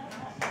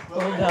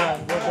 well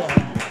done, well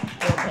done,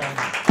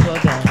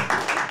 well done.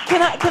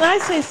 Can I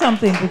say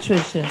something,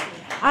 Patricia?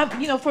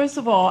 First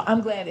of all,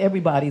 I'm glad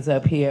everybody's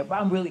up here, but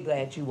I'm really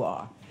glad you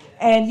are.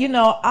 And you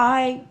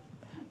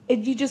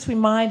just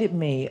reminded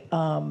me,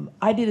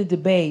 I did a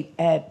debate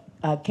at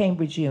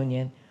Cambridge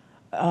Union.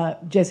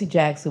 Jesse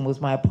Jackson was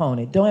my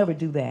opponent. Don't ever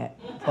do that,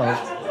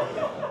 folks.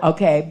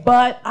 Okay,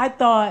 but I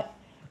thought,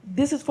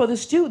 this is for the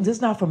students,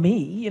 it's not for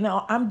me. You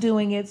know, I'm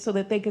doing it so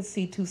that they could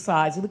see two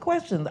sides of the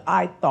question.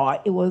 I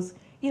thought it was,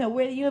 you know,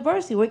 we're at a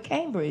university, we're at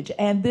Cambridge,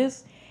 and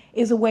this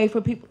is a way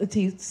for people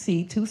to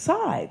see two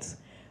sides.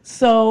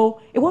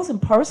 So it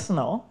wasn't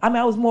personal. I mean,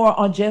 I was more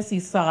on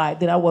Jesse's side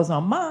than I was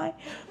on mine.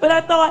 But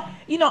I thought,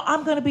 you know,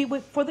 I'm going to be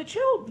for the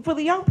children, for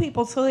the young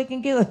people, so they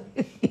can get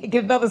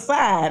another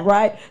side,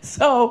 right?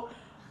 So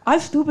I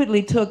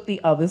stupidly took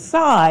the other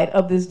side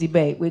of this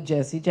debate with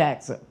Jesse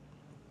Jackson.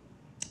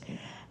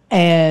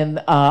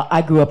 And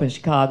I grew up in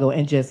Chicago,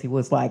 and Jesse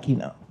was like, you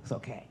know, it's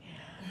okay.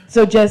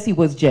 So Jesse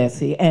was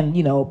Jesse, and,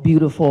 you know,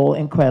 beautiful,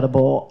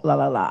 incredible, la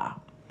la la.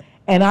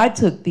 And I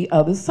took the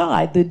other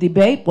side. The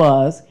debate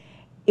was,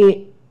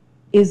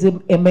 is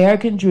the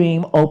American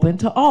dream open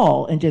to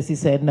all? And Jesse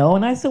said no.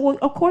 And I said, well,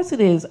 of course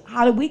it is.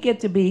 How did we get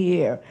to be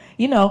here?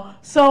 You know,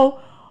 so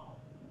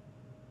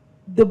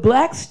the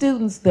black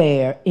students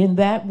there in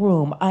that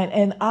room,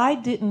 and I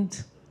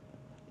didn't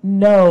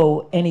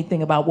know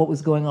anything about what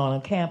was going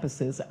on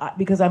campuses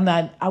because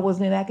I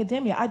wasn't in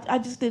academia. I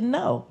just didn't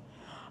know.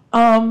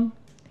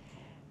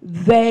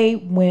 They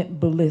went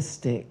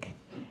ballistic.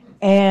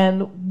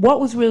 And what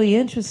was really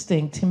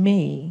interesting to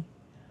me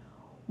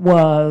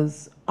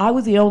was I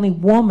was the only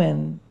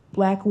woman,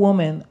 black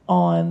woman,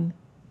 on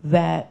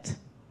that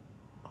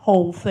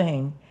whole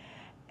thing.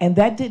 And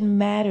that didn't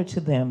matter to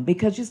them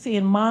because, you see,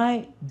 in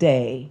my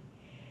day,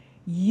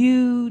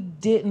 you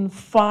didn't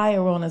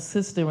fire on a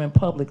sister in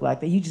public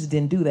like that. You just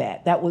didn't do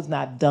that. That was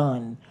not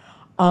done.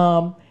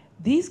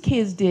 These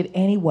kids did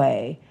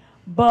anyway,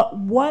 but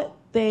what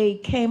they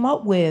came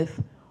up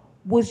with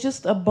was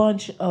just a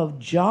bunch of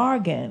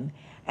jargon.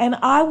 And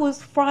I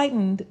was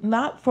frightened,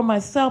 not for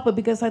myself, but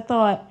because I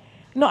thought,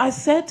 no, I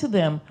said to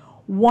them,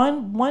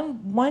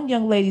 one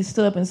young lady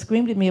stood up and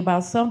screamed at me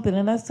about something,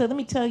 and I said, let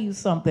me tell you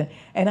something.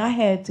 And I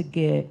had to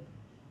get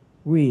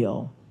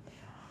real.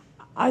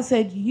 I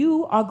said,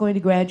 you are going to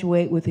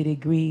graduate with a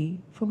degree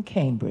from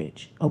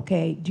Cambridge,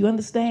 okay? Do you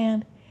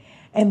understand?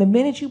 And the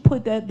minute you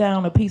put that down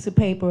on a piece of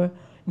paper,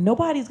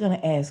 nobody's going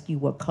to ask you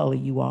what color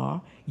you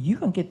are. You're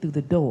going to get through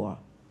the door.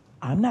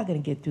 I'm not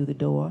going to get through the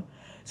door.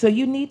 So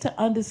you need to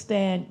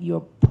understand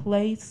your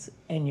place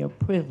and your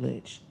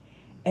privilege.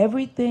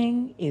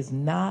 Everything is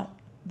not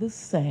the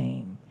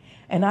same.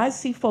 And I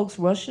see folks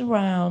rushing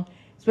around,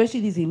 especially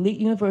these elite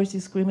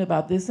universities, screaming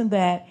about this and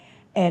that,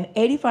 and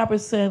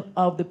 85%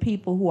 of the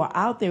people who are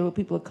out there with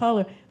people of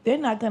color, they're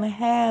not going to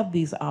have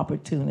these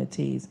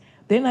opportunities.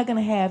 They're not going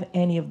to have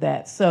any of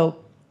that.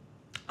 So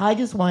I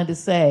just wanted to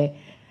say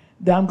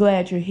that I'm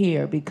glad you're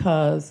here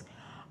because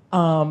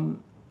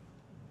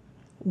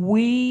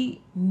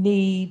we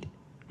need,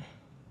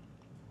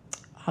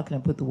 how can I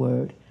put the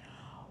word?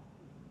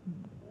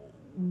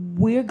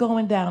 We're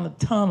going down a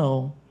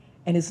tunnel,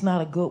 and it's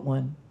not a good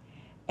one.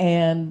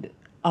 And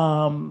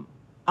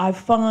I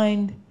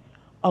find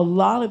a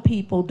lot of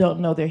people don't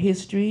know their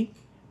history.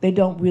 They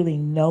don't really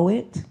know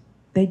it.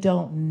 They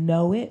don't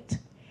know it.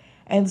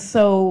 And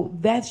so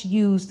that's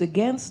used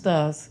against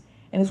us.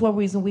 And it's one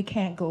reason we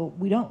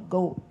don't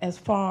go as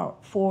far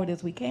forward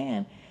as we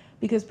can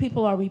because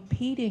people are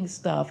repeating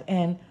stuff.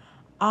 And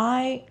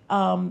I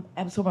am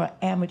sort of an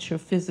amateur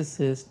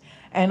physicist.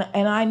 And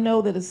I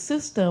know that a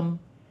system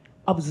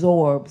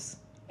absorbs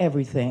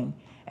everything.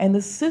 And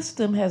the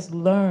system has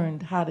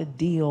learned how to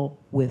deal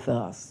with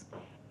us.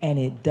 And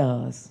it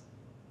does.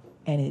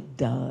 And it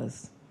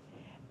does.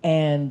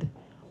 And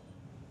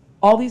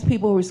all these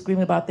people who were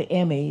screaming about the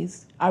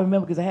Emmys, I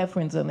remember because I had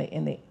friends in the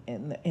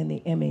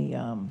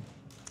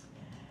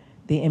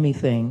Emmy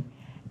thing,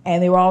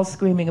 and they were all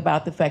screaming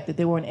about the fact that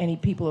there weren't any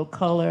people of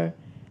color,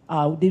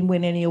 didn't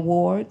win any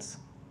awards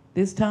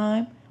this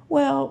time.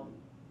 Well,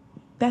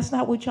 that's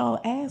not what y'all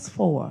asked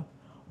for.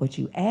 What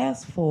you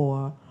asked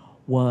for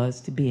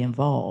was to be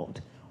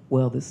involved.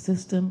 Well, the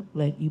system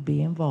let you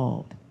be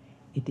involved.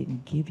 It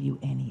didn't give you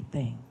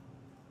anything.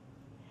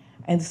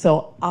 And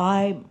so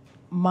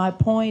my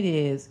point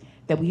is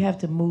that we have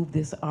to move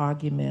this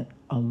argument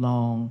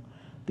along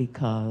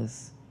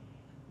because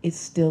it's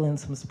still in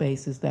some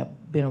spaces that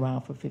have been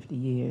around for 50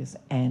 years,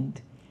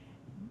 and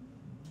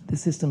the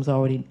system's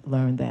already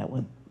learned it.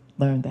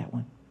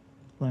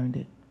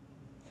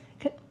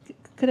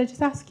 Could I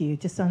just ask you,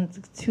 just on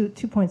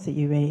two points that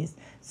you raised?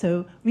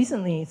 So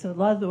recently, a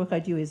lot of the work I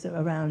do is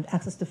around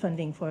access to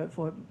funding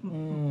for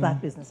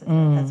black businesses.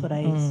 That's what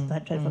I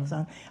try to focus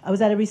on. I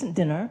was at a recent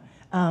dinner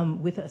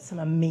with some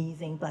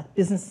amazing black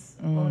business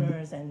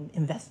owners and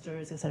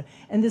investors, et cetera.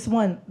 And this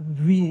one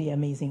really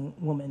amazing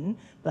woman,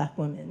 black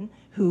woman,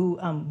 who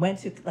went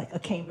to like a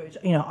Cambridge,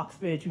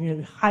 Oxford,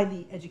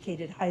 highly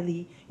educated,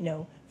 highly,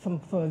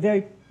 from a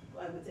very,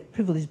 I would say,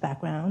 privileged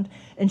background.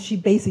 And she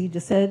basically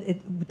just said,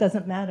 it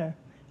doesn't matter.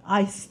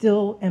 I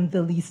still am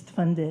the least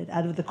funded.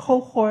 Out of the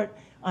cohort,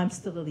 I'm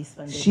still the least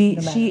funded.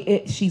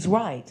 She's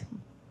right.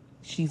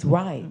 She's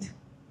right.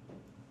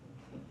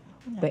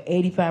 But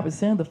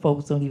 85% of the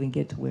folks don't even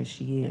get to where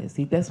she is.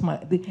 See, that's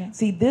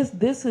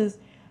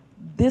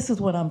this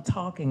is what I'm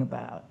talking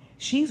about.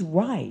 She's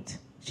right.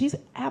 She's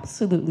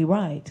absolutely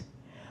right.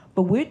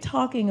 but we're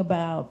talking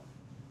about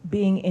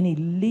being in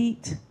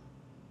elite,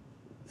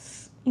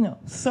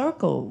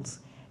 circles.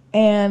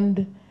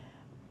 And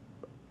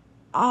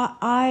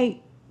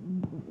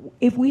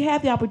if we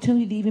have the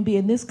opportunity to even be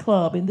in this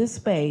club, in this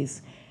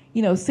space,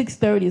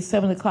 6:30 or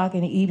 7 o'clock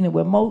in the evening,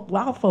 where a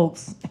lot of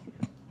folks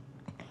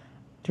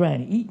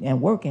trying to eat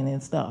and working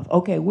and stuff.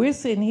 Okay, we're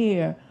sitting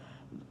here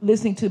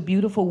listening to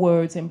beautiful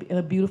words and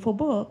a beautiful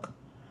book,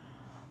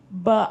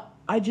 but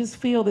I just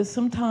feel that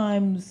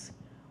sometimes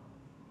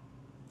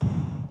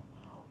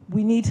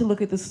we need to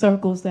look at the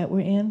circles that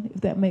we're in,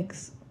 if that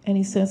makes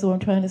any sense of what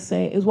I'm trying to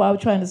say. Is why I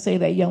was trying to say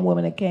that young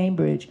woman at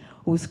Cambridge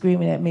who was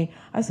screaming at me.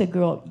 I said,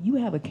 girl, you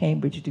have a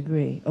Cambridge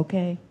degree,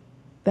 okay?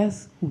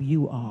 That's who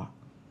you are.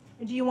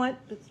 Do you want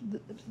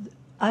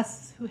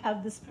us who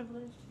have this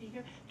privilege to be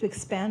here to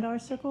expand our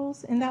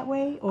circles in that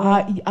way? Or?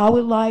 I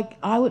would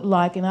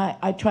like, and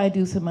I try to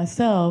do so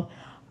myself,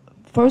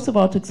 first of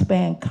all, to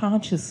expand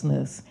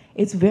consciousness.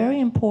 It's very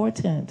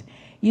important.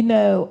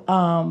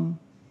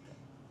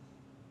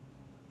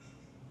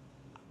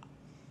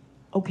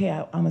 Okay,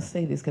 I'm going to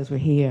say this because we're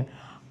here.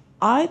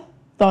 I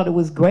thought it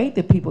was great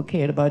that people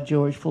cared about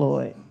George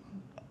Floyd,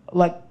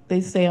 like they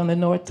say on the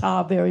North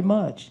Tower very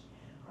much.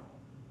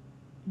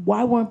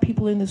 Why weren't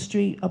people in the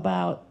street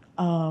about,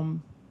 there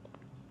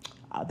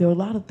are a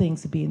lot of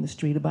things to be in the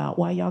street about.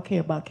 Why y'all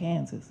care about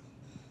Kansas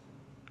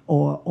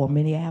or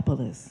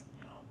Minneapolis?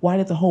 Why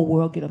did the whole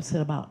world get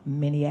upset about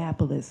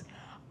Minneapolis?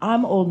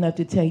 I'm old enough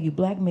to tell you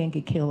black men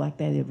get killed like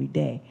that every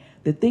day.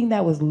 The thing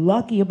that was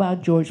lucky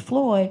about George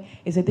Floyd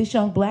is that this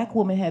young black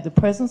woman had the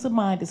presence of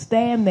mind to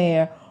stand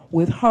there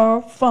with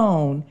her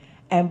phone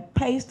and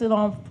paste it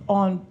on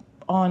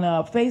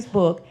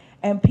Facebook,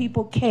 and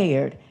people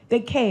cared. They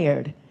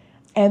cared.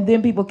 And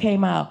then people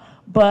came out.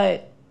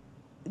 But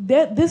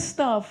this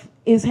stuff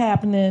is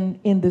happening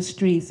in the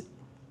streets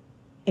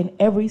in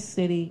every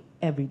city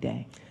every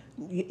day.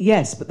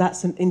 Yes, but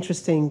that's an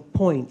interesting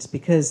point,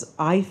 because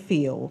I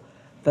feel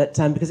that,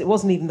 because it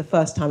wasn't even the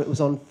first time it was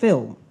on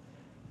film,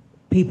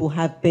 people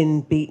have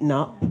been beaten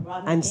up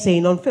and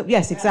seen on film.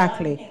 Yes,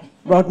 exactly.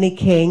 Rodney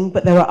King,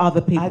 but there are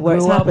other people where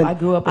it's happened. I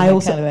grew up in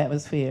that kind of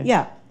atmosphere.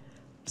 Yeah.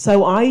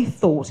 So I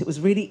thought it was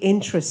really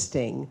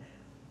interesting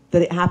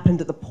that it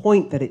happened at the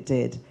point that it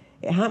did.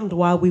 It happened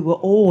while we were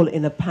all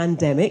in a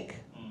pandemic,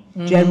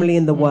 generally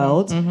in the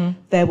world.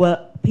 There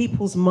were,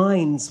 people's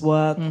minds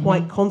were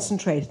quite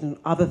concentrated on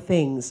other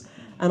things.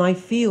 And I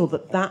feel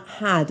that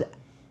had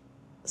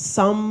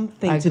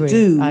something to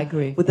do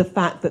with the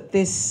fact that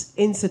this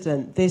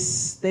incident,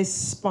 this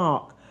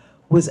spark,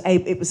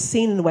 it was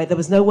seen in a way there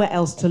was nowhere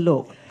else to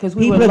look. Because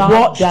we were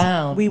locked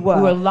down. We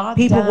were locked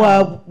down. People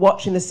were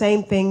watching the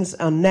same things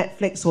on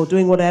Netflix or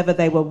doing whatever.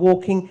 They were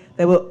walking.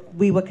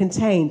 We were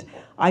contained.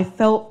 I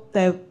felt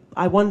there.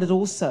 I wondered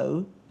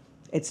also.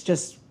 It's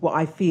just what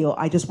I feel.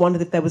 I just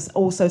wondered if there was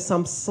also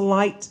some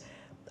slight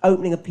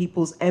opening of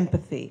people's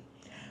empathy.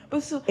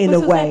 In a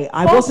way,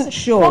 I wasn't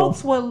sure.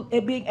 Folks were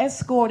being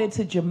escorted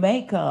to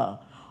Jamaica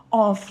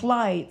on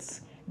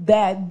flights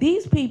that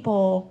these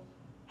people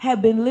have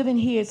been living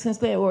here since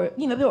they were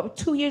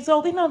 2 years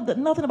old. They know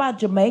nothing about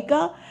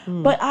Jamaica,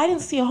 but I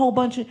didn't see a whole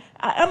bunch of.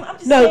 I'm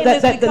just saying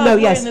this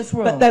because we're in this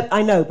room.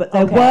 I know, but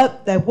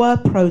there were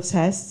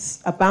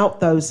protests about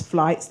those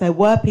flights. There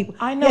were people.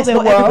 I know there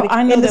were.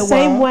 I know in the there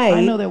same were. way.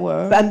 I know there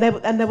were. And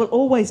there will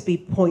always be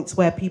points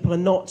where people are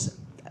not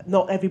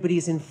everybody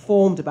is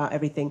informed about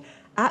everything.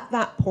 At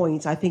that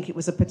point, I think it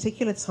was a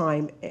particular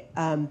time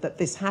that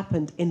this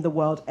happened in the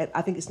world.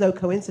 I think it's no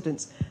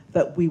coincidence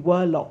that we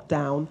were locked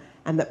down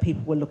and that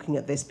people were looking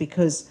at this,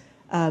 because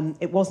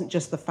it wasn't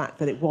just the fact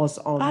that it was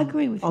on. I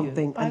agree with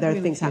you. And there are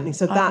things happening.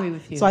 So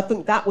I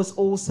think that was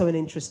also an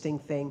interesting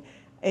thing.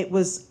 It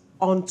was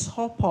on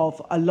top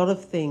of a lot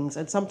of things,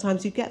 and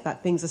sometimes you get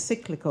that things are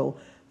cyclical.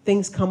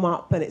 Things come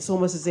up, and it's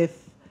almost as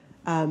if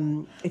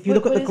you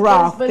look at the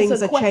graph,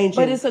 things are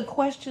changing. But it's a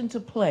question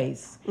to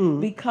place,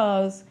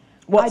 because.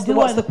 What's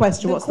the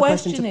question? The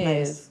question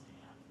is,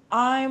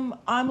 I'm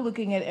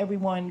looking at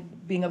everyone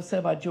being upset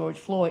about George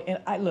Floyd, and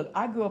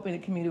I grew up in a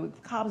community where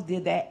cops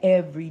did that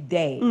every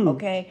day.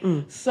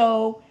 Okay,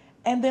 so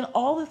and then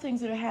all the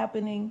things that are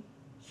happening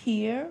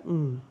here,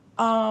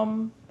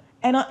 and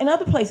in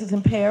other places,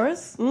 in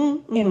Paris,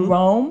 in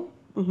Rome,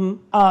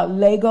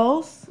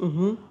 Lagos.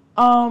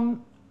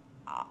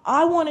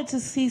 I wanted to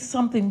see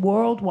something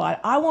worldwide.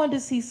 I wanted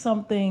to see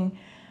something,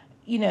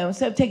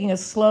 instead of taking a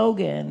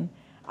slogan.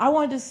 I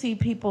wanted to see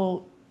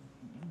people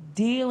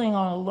dealing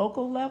on a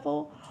local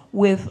level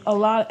with a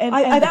lot.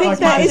 I think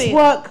that is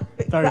work.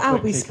 Very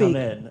quickly speak. Come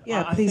in.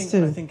 Yeah, I please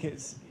think do.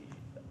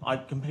 I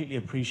completely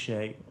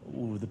appreciate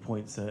all of the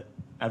points that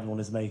everyone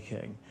is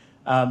making.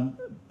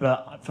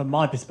 But from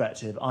my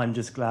perspective, I'm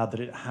just glad that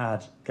it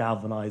had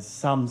galvanized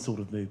some sort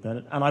of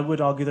movement. And I would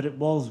argue that it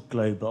was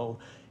global.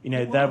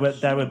 There were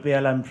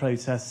BLM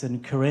protests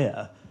in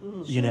Korea,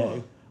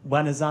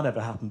 When has that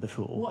ever happened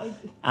before?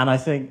 And I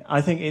think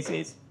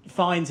it's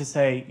fine to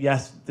say,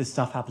 yes, this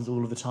stuff happens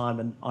all of the time,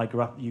 and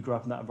you grew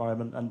up in that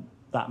environment, and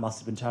that must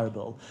have been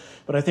terrible.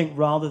 But I think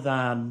rather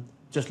than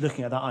just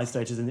looking at that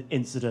isolated as an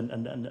incident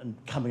and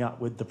coming up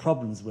with the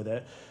problems with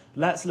it.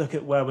 Let's look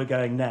at where we're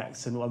going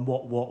next and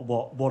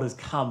what has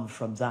come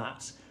from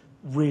that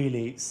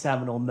really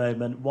seminal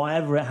moment.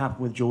 Whatever it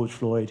happened with George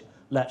Floyd,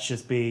 let's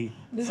just be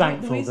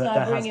thankful that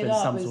there has been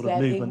some sort of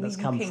movement that's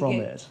come from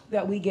it.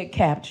 That we get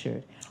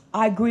captured.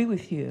 I agree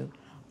with you.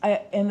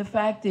 And the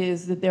fact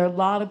is that there are a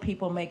lot of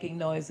people making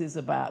noises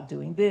about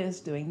doing this,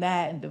 doing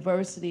that, and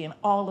diversity and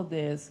all of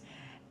this.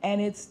 And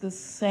it's the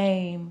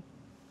same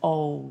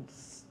old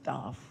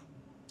stuff.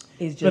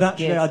 But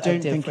actually, I don't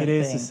think it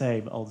is the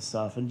same old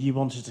stuff. And you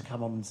wanted to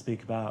come on and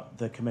speak about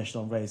the Commission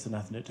on Race and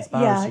Ethnic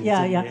Disparities.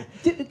 Yeah.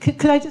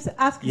 Could I just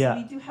ask, Yeah.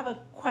 we do have a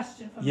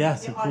question from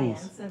Yes, the of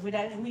audience, course.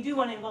 and we do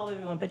want to involve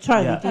everyone. But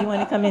Charlie, Yeah. do you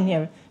want to come in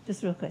here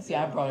just real quick? See,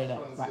 I brought it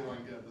up. Right.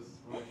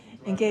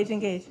 Engage.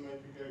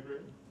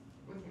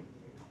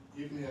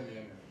 You can hear me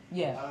anyway.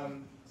 Yeah.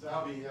 So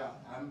Albie,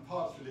 I'm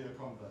partially a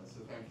convert,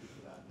 so thank you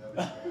for that. There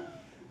we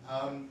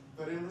go.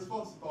 But in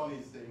response to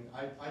Bonnie's thing,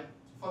 I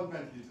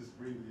fundamentally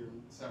disagree with you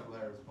in several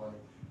areas, Bonnie.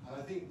 And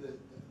I think that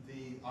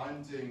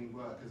I'm doing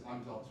work, as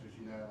I'm a doctor, as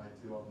you know, I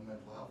do on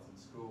mental health in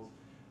schools,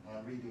 and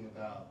I'm reading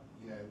about,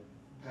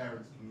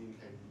 parents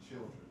communicating with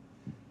children.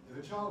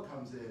 If a child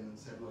comes in and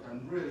said, look,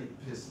 I'm really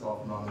pissed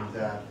off, Mum and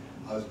Dad,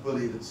 I was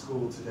bullied at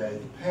school today,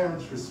 the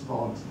parent's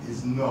response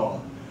is not,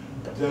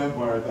 don't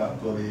worry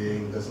about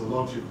bullying, there's a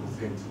logical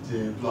thing to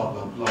do, blah,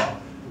 blah, blah.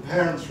 The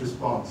parent's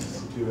response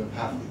is to do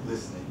empathic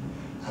listening.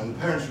 And the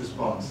parent's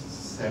response is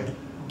to say,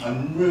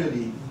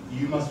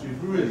 you must be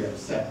really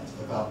upset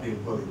about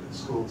being bullied at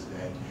school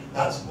today.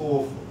 That's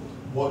awful.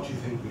 What do you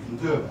think we can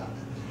do about it?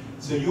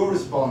 So your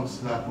response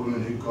to that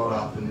woman who got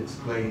up and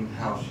explained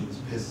how she was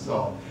pissed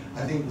off,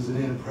 I think was an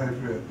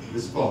inappropriate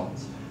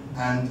response.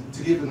 And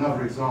to give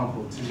another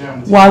example,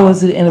 Tijan Tian. Why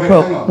was it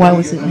inappropriate? Let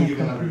me give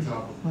you another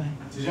example.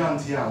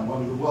 Tijan Tian,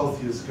 one of the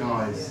wealthiest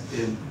guys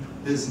in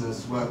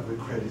business, worked with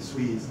Credit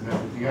Suisse and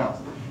everything else.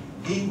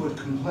 He would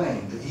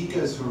complain that he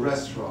goes to a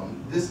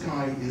restaurant, this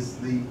guy is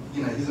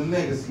he's a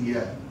mega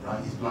CEO,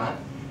 right? He's black.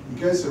 He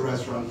goes to a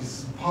restaurant,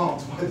 he's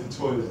parked by the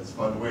toilets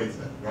by the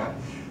waiter, right?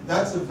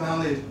 That's a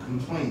valid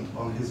complaint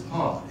on his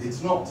part.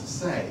 It's not to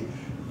say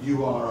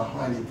you are a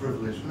highly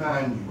privileged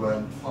man, you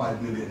earn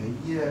 $5 million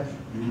a year,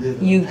 you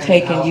live in a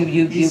penthouse.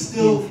 He's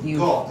still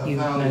got a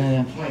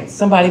valid complaint.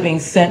 Somebody being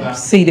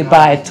seated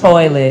by a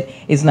toilet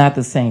is not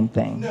the same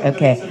thing. No,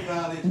 okay. but it's a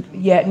valid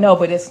complaint. Yeah, no,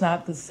 but it's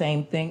not the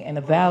same thing. And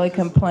a valid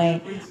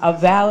complaint,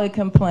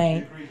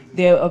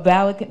 they're a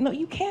valid. No,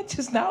 you can't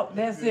just now.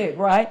 That's it,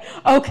 right?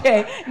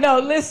 Okay. No,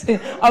 listen.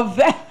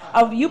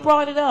 You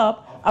brought it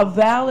up. A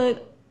valid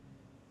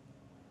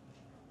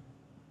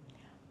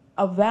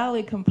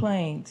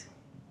complaint.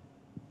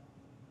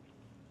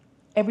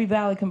 Every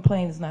valid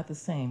complaint is not the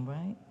same,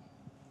 right?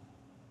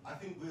 I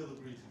think we'll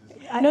agree to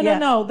this.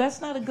 No,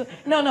 that's not a good.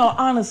 No,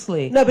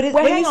 honestly. No, but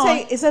when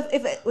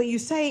you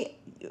say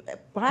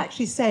by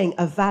actually saying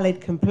a valid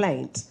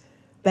complaint,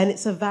 then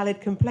it's a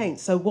valid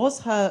complaint. So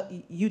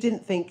you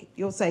didn't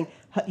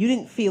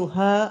feel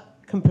her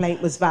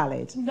complaint was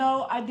valid?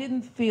 No, I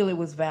didn't feel it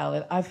was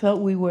valid. I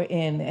felt we were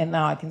and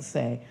now I can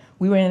say,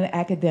 we were in an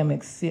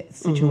academic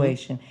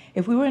situation. Mm-hmm.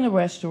 If we were in a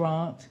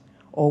restaurant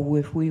or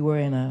if we were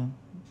in a,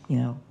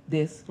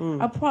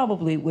 I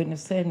probably wouldn't have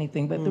said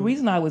anything. But the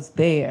reason I was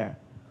there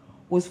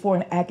was for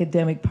an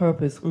academic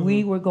purpose. Mm-hmm.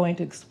 We were going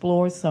to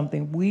explore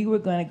something. We were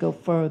going to go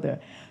further.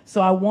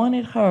 So I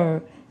wanted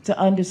her to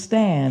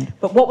understand.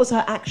 But what was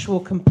her actual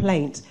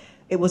complaint?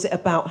 Was it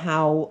about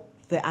how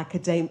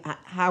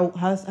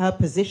her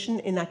position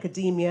in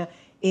academia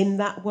in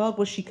that world?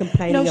 Was she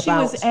complaining about? No, she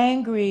was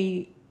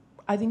angry.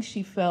 I think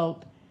she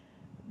felt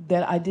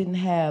that I didn't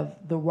have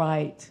the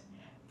right.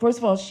 First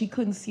of all, she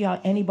couldn't see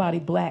how anybody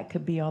black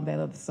could be on that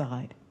other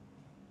side.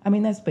 I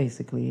mean, that's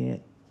basically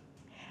it.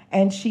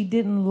 And she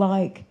didn't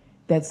like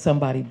that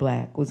somebody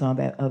black was on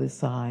that other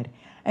side.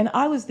 And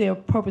I was there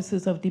for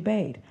purposes of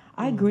debate.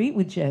 I agreed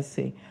with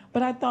Jesse,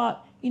 but I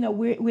thought,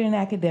 we're in an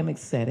academic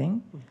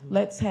setting. Mm-hmm.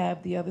 Let's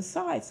have the other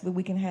side so that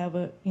we can have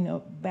a,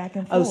 back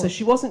and forth. Oh, so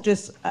she wasn't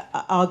just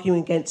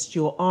arguing against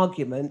your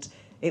argument.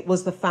 It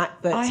was the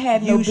fact that I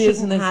had you no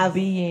shouldn't business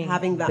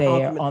having that there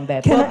argument. On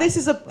that. Well, this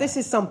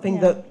is something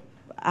that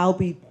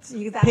Albie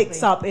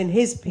picks up in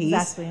his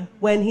piece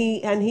when he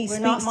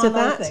speaks to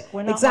that.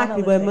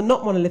 We're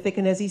not monolithic,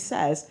 and as he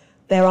says,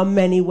 there are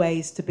many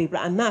ways to be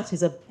black, and that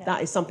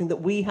is something that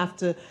we have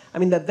to. I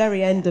mean, the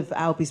very end of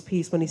Albie's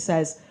piece when he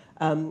says,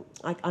 I'm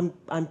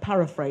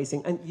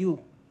paraphrasing, and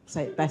you'll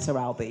say it better,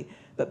 Albie,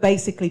 but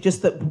basically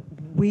just that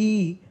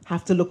we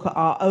have to look at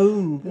our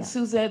own.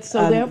 Suzette,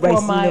 so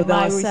therefore my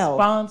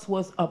response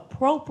was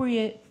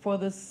appropriate for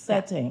the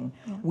setting.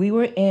 Yeah. We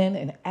were in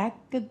an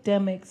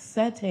academic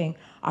setting.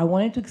 I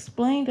wanted to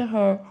explain to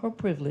her her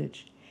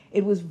privilege.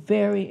 It was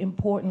very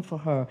important for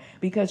her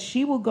because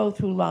she will go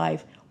through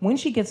life when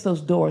she gets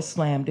those doors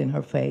slammed in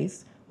her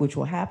face, which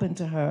will happen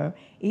to her.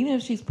 Even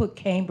if she's put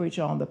Cambridge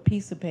on the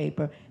piece of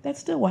paper, that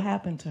still will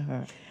happen to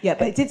her. Yeah,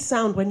 but it did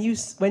sound when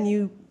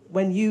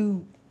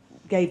you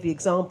gave the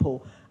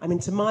example, I mean,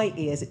 to my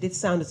ears, it did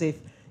sound as if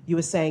you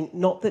were saying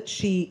not that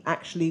she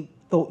actually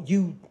thought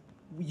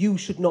you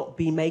should not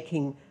be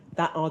making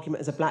that argument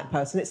as a black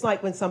person. It's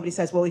like when somebody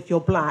says, well, if you're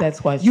black,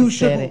 that's why you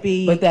shouldn't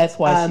be but that's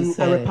why she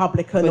said a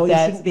Republican but or you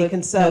shouldn't be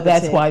conservative. No,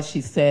 that's why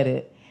she said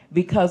it,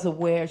 because of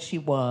where she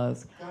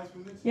was. Guys,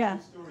 we're mixing Yeah.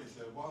 two stories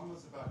there. One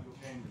was about your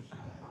Cambridge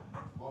debate.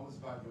 One was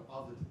about your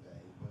other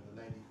debate where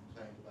the lady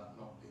complained about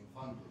not being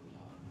funded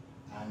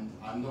enough. And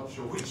I'm not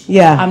sure which.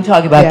 Yeah. I'm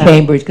talking about Yeah.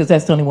 Cambridge because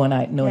that's the only one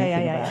I know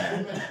anything about. I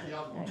didn't mention the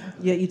other one.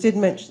 Yeah, you did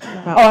mention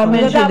about. Oh, I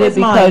mentioned that it was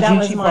mine. because That you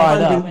was she mine.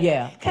 brought up. Funding.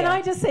 Yeah. Can yeah.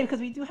 I just say, because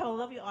we do have a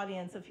lovely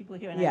audience of people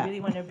here, and Yeah. I really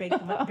want to bring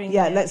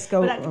Yeah, them in. let's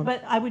go.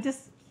 But I would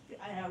just,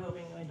 I will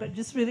bring them in, but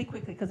just really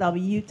quickly, because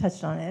Albie, you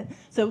touched on it.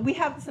 So we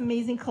have this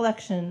amazing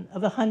collection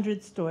of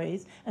 100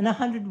 stories and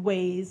 100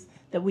 ways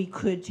that we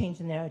could change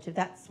the narrative.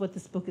 That's what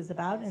this book is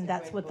about, and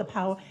that's what the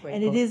power,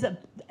 and it is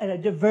a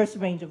diverse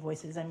range of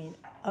voices, I mean,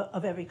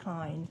 of every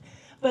kind.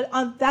 But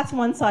that's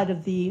one side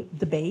of the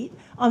debate.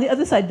 On the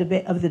other side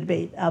of the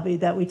debate, Albie,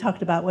 that we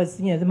talked about was,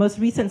 the most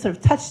recent sort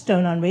of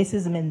touchstone on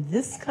racism in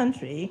this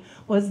country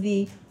was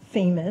the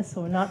famous,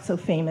 or not so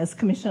famous,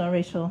 Commission on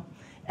Racial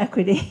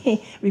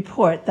Equity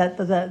report that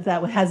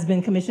has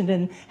been commissioned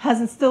and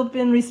hasn't still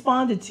been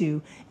responded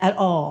to at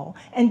all.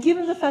 And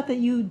given the fact that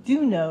you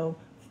do know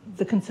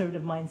the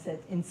conservative mindset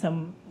in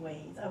some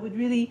ways, I would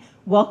really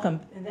welcome,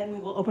 and then we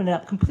will open it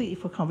up completely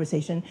for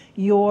conversation,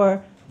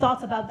 your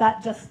thoughts about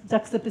that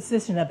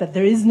juxtaposition of that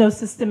there is no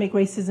systemic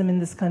racism in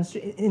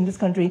this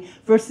country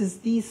versus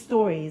these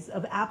stories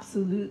of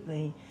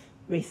absolutely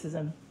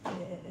racism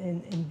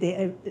in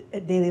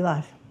daily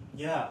life.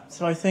 Yeah,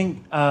 so I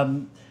think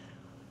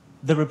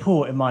the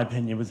report, in my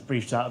opinion, was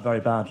briefed out very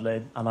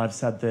badly, and I've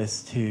said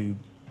this to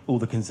all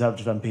the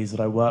Conservative MPs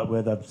that I work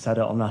with. I've said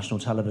it on national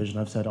television,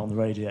 I've said it on the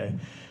radio.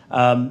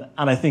 And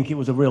I think it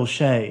was a real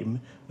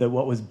shame that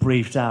what was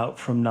briefed out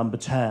from Number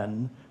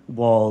 10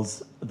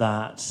 was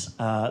that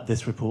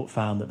this report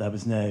found that there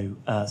was no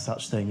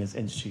such thing as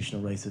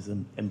institutional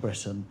racism in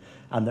Britain,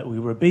 and that we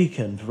were a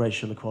beacon for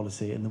racial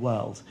equality in the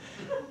world.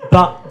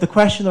 But the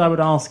question that I would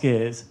ask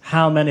is,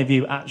 how many of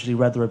you actually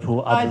read the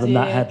report other than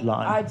that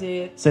headline? I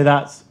did. So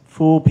that's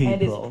 4 people.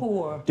 And it's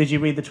poor. Did you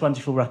read the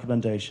 24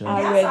 recommendations?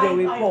 I read the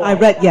report. I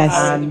read, yes.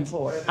 I read the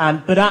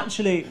report. But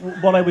actually,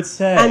 what I would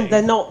say... And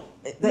they're not...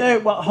 No,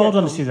 well, hold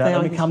on, Suzette, they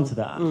let are me come to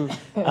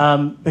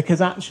that.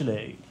 Because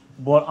actually,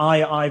 what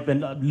I've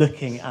been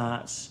looking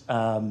at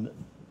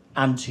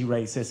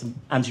anti-racism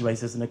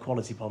and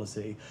equality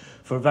policy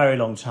for a very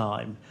long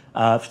time,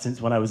 since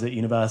when I was at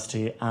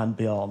university and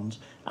beyond,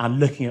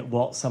 and looking at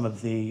what some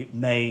of the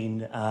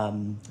main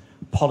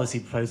policy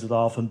proposals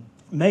are,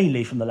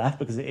 mainly from the left,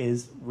 because it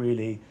is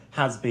really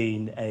has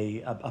been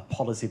a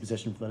policy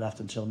position from the left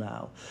until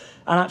now.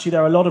 And actually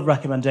there are a lot of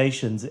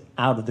recommendations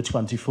out of the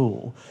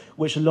 24,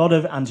 which a lot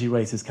of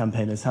anti-racist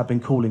campaigners have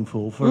been calling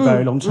for a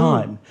very long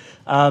time.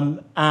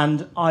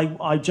 And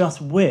I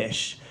just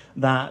wish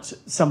that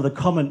some of the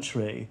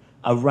commentary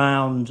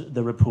around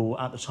the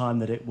report at the time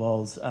that it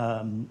was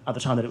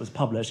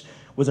published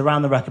was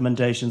around the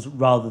recommendations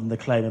rather than the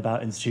claim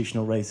about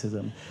institutional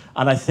racism.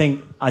 And I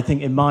think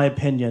in my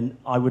opinion,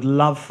 I would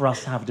love for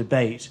us to have a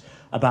debate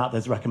about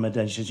those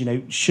recommendations.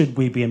 Should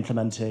we be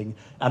implementing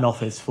an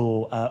office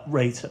for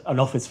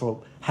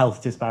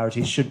health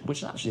disparities,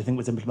 which actually I think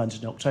was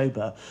implemented in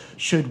October?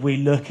 Should we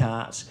look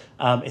at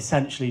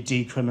essentially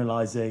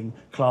decriminalising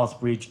Class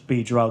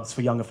B drugs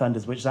for young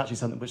offenders, which is actually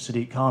something which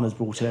Sadiq Khan has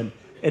brought in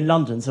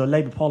London? So a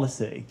Labour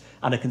policy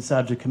and a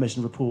Conservative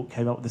Commission report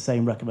came up with the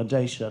same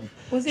recommendation.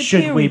 Was it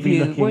Should peer we be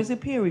reviewed? looking... Was it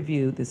peer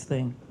reviewed, this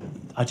thing?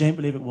 I don't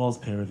believe it was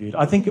peer reviewed.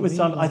 I think it was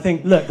done. I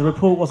think, look, the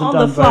report wasn't On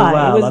done the very fly.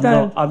 well. It was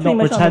done pretty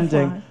much on the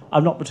fly.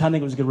 I'm not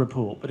pretending it was a good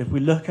report. But if we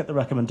look at the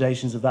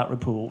recommendations of that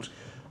report,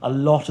 a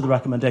lot of the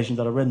recommendations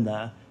that are in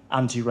there,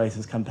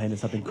 anti-racist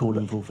campaigners have been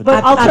calling for.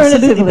 But Absolutely.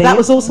 alternatively, That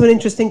was also an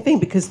interesting thing,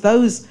 because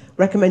those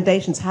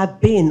recommendations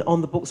have been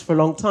on the books for a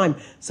long time.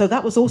 So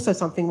that was also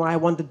something where I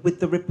wondered, with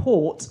the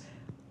report,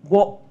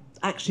 what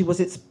actually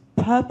was its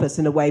purpose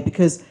in a way,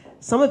 because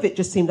some of it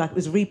just seemed like it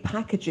was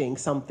repackaging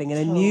something in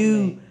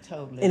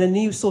a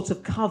new sort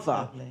of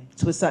cover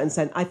to a certain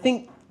extent. I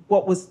think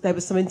there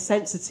was some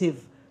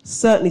insensitive,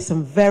 certainly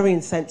some very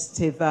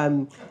insensitive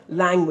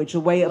language, a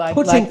way of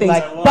putting things.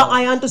 But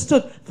I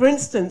understood, for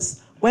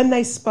instance, when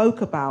they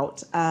spoke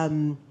about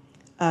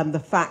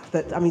the fact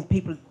that,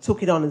 people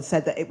took it on and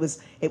said that it was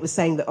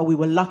saying that, we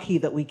were lucky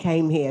that we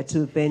came here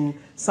to have been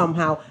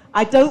somehow.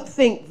 I don't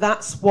think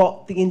that's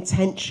what the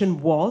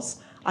intention was.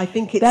 I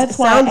think it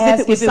sounds as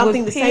if it was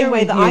something the same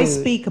way that I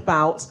speak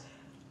about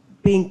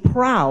being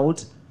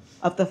proud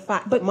of the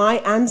fact that my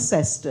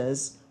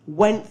ancestors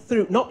went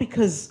through, not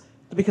because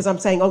I'm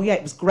saying,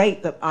 it was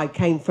great that I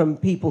came from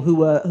people who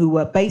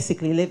were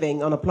basically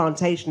living on a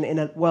plantation in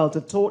a world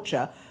of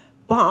torture,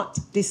 but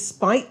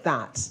despite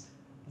that,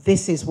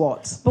 this is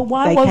what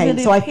they came.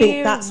 So I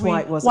think that's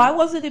why it wasn't. Why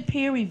wasn't it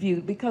peer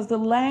reviewed? Because the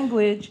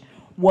language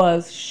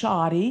was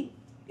shoddy.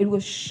 It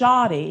was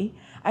shoddy.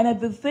 And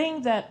the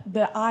thing that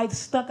I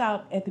stuck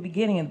out at the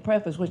beginning in the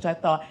preface, which I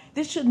thought,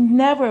 this should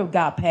never have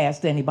got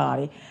past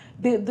anybody.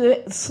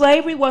 the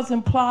slavery was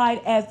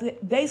implied as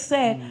they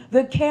said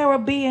the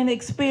Caribbean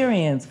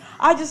experience.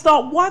 I just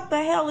thought, what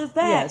the hell is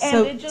that? Yeah,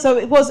 And so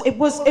it was all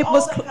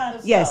that kind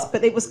of yes, stuff.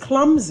 but it was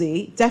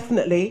clumsy,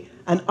 definitely,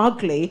 and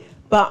ugly.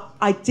 But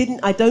I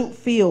don't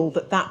feel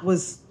that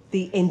was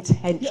the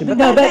intention. But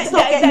No, but let's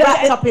not get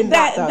wrapped up in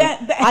that,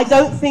 though. I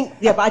don't think.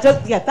 Yeah, but I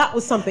don't. Yeah, that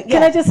was something.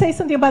 Can Yeah. I just say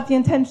something about the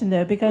intention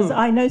there? Because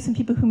I know some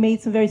people who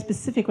made some very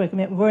specific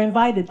recommendations, were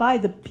invited by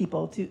the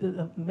people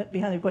to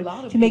behind the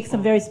report to make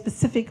some very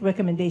specific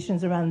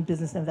recommendations around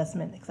business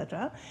investment,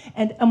 etc.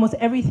 And almost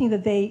everything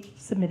that they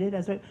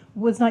submitted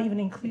was not even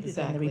included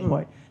in the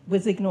report,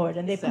 was ignored,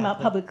 and they've come out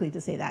publicly to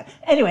say that.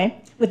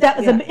 Anyway, but that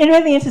was a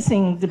really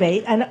interesting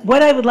debate. And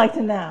what I would like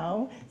to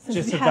now, since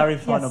Just we a have- very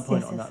final yes,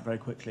 point yes, on yes. that very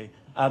quickly.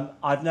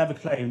 I've never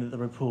claimed that the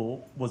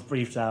report was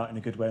briefed out in a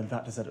good way. In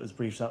fact, I said it was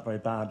briefed out very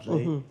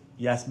badly.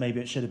 Yes,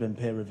 maybe it should have been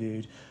peer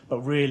reviewed, but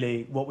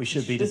really what we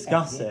should be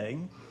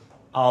discussing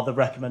are the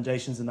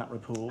recommendations in that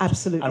report.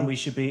 Absolutely. And we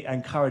should be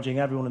encouraging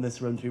everyone in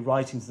this room to be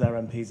writing to their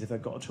MPs if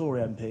they've got a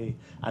Tory MP,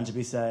 and to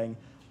be saying,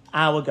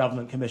 our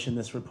government commissioned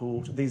this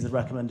report, these are the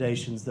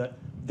recommendations that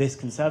this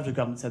Conservative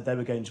government said they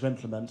were going to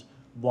implement.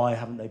 Why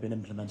haven't they been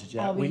implemented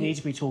yet? We need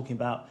to be talking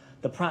about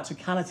the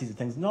practicalities of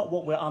things, not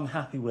what we're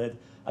unhappy with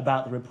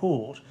about the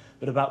report,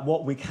 but about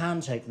what we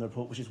can take from the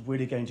report, which is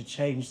really going to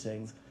change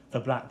things for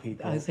black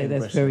people. I say in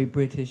that's Britain. very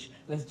British.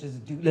 Let's just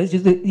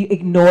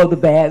ignore the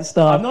bad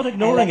stuff. I'm not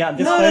ignoring it. I'm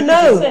just No, focusing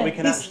no. that we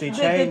can actually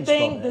change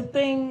from The it.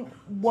 thing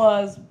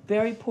was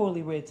very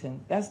poorly written.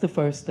 That's the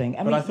first thing.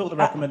 But I thought the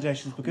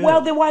recommendations were good.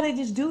 Well, then why did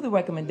they just do the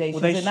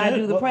recommendations Well, they and not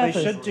do the they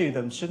preface? should do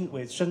them, shouldn't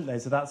we? Shouldn't they?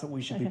 So that's what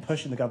we should be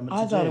pushing the government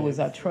I to thought do. it was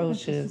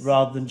atrocious.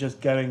 Rather than just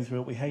going through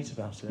what we hate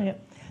about it. Yeah.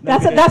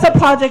 Maybe That's a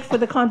project for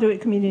the Conduit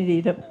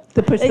community to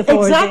push the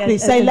forward. Exactly.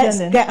 Say, let's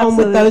get on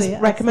with those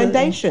Absolutely,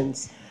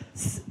 recommendations.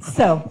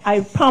 So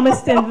I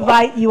promised to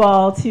invite you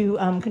all to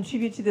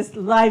contribute to this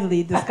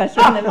lively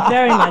discussion, and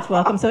very much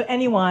welcome. So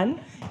anyone,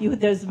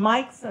 there's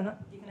mics, and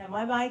you can have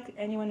my mic.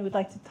 Anyone who would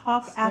like to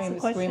talk, ask a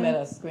question. Scream at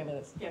us. Scream at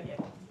us. Yeah, yeah.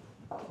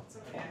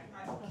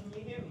 Can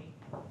you hear me?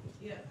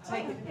 Yeah.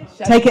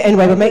 Take it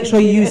anyway, but make sure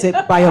you use it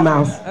by your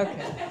mouth.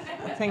 Okay.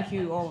 Thank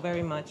you all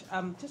very much.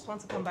 Just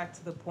want to come back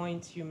to the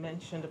point you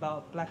mentioned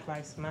about Black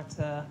Lives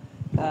Matter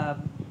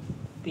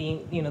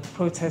being, the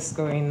protests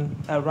going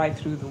right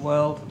through the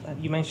world.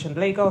 You mentioned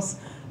Lagos,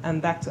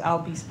 and back to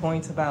Albie's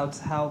point about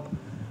how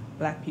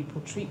black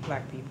people treat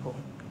black people.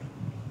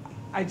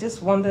 I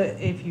just wonder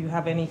if you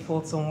have any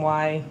thoughts on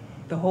why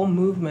the whole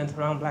movement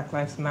around Black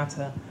Lives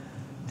Matter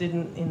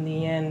didn't, in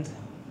the end,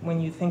 when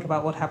you think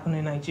about what happened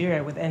in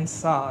Nigeria with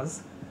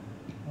EndSARS,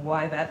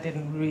 why that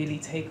didn't really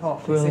take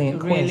off. Brilliant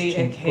Is it really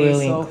question. a case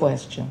Brilliant of,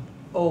 question.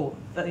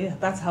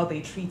 that's how they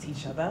treat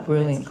each other?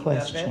 Brilliant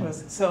Let's keep that there?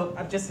 question. So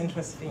I'm just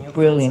interested in your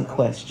Brilliant thoughts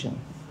on that. question.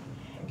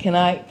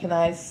 Can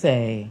I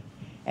say,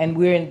 and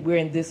we're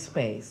in this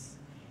space,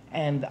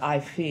 and I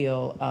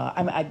feel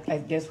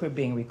I guess we're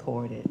being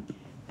recorded,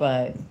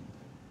 but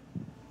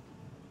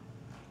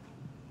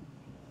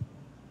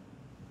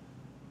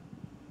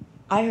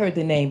I heard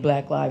the name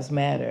Black Lives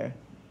Matter,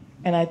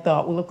 and I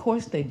thought, well, of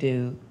course they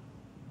do.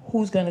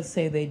 Who's going to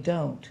say they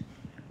don't?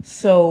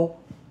 So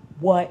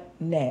what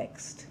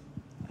next?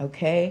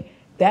 Okay,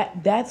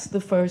 that's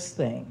the first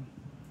thing.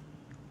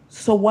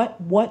 So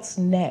what's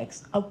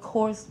next? Of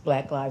course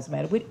Black Lives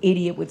Matter. What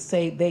idiot would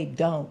say they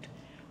don't?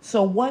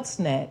 So what's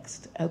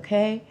next?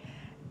 Okay,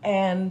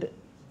 and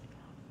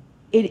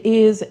it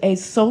is a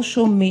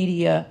social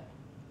media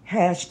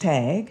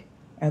hashtag.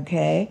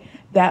 Okay,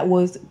 that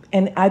was,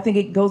 and I think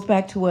it goes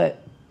back to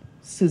what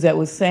Suzette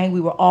was saying.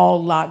 We were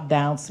all locked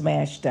down,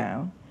 smashed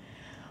down.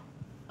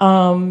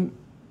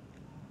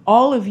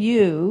 All of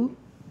you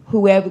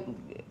who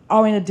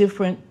are in a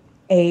different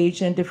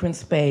age and different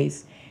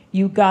space,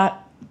 you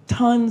got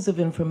tons of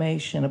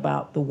information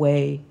about the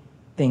way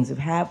things have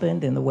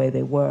happened and the way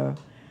they were.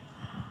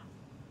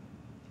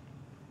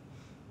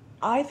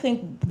 I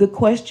think the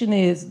question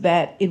is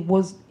that it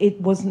was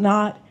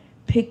not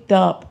picked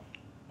up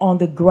on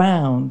the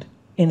ground,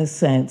 in a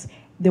sense.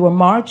 There were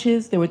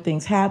marches, there were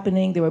things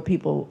happening, there were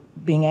people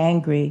being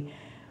angry.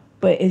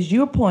 But as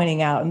you're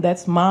pointing out, and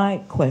that's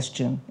my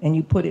question, and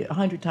you put it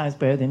 100 times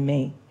better than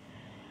me,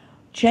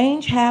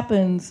 change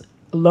happens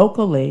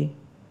locally.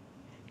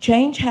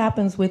 Change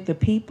happens with the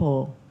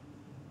people.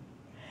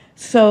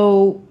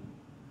 So,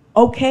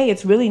 okay,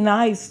 it's really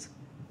nice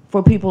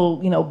for people,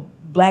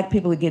 black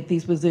people to get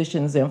these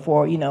positions, and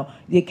for,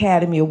 the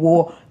Academy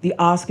Award, the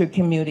Oscar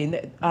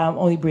community. I'm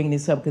only bringing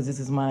this up because this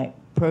is my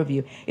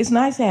purview. It's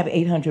nice to have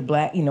 800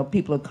 black,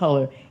 people of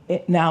color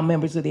now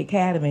members of the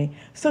Academy.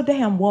 So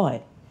damn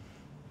what?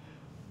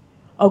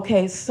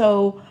 Okay,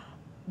 so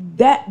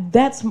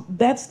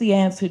that's the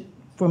answer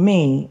for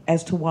me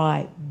as to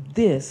why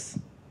this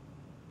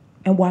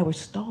and why we're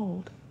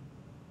stalled.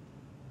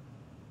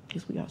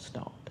 Because we are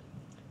stalled.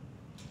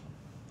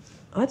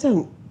 I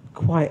don't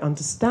quite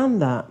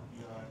understand that.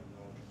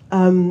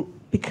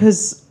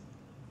 Because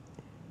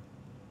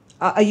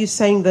are you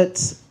saying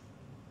that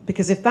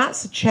because if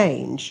that's a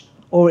change,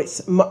 or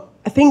it's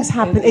things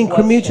happen What's changed?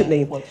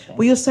 incrementally. What's changed?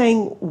 Well, you're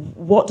saying,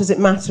 what does it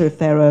matter if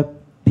there are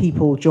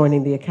people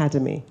joining the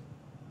academy?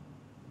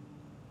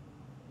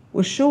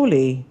 Well,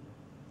 surely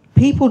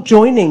people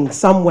joining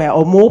somewhere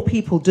or more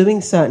people doing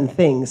certain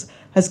things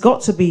has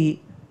got to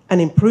be an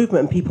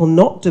improvement and people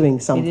not doing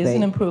something. It is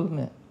an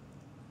improvement.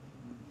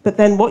 But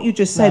then what you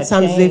just said Not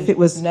sounds as if change. it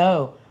was...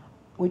 No,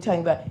 we're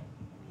talking about,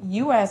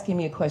 you were asking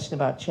me a question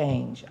about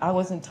change. I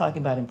wasn't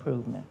talking about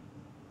improvement.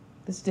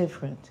 It's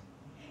different.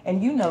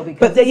 And you know,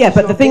 because But the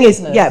thing is,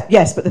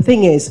 but the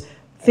thing is,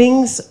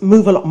 things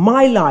move along.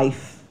 My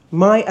life,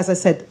 as I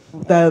said,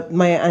 the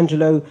Maya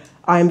Angelou,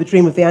 I am the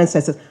dream of the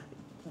ancestors,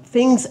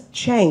 things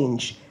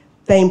change.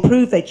 They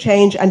improve, they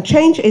change, and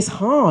change is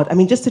hard. I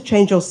mean, just to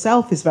change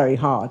yourself is very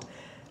hard,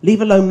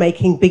 leave alone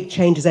making big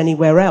changes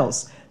anywhere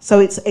else. So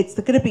it's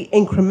going to be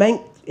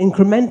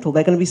incremental.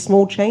 They're going to be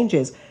small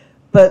changes.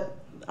 But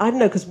I don't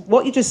know, because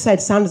what you just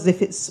said sounds as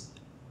if it's,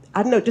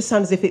 I don't know, it just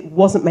sounds as if it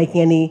wasn't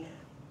making any,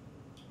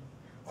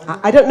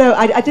 I don't know,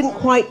 I didn't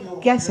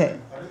quite get it.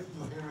 I don't think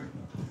you're hearing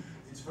me.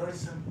 It's very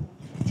simple.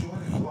 You join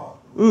a club,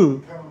 you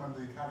become a member of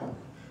the academy.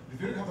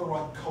 If you don't have the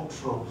right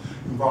cultural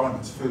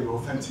environment to feel your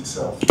authentic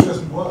self, it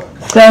doesn't work.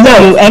 Thank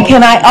you. And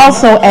can I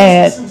also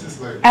add, Listen to this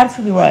lady.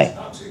 absolutely right.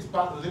 It's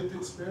about lived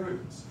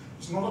experience.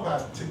 It's not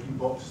about ticking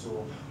boxes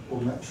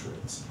or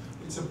metrics.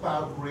 It's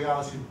about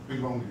reality of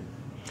belonging.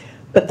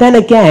 But then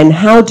again,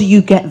 how do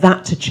you get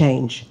that to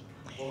change?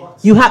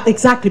 You have,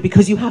 exactly,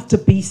 because you have to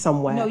be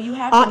somewhere. No, you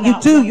have to You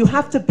not do, want you to.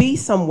 have to be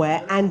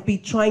somewhere and be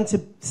trying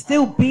to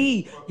still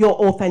be your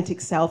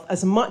authentic self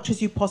as much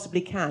as you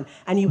possibly can.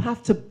 And you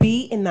have to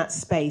be in that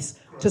space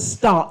to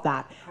start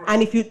that.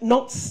 And if you're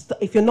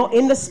not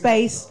in the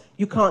space,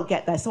 you can't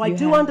get there. So I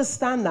do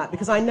understand that,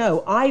 because I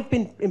know I've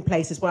been in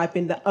places where I've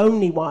been the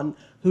only one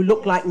who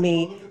looked like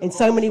me in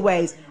so many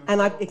ways.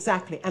 And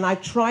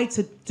I've tried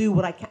to do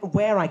what I can,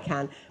 where I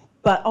can.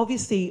 But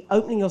obviously,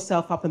 opening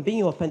yourself up and being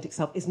your authentic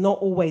self is not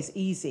always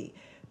easy.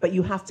 But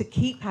you have to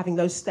keep having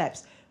those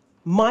steps.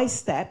 My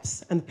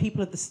steps, and the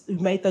people who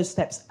made those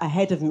steps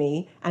ahead of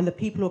me, and the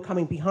people who are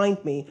coming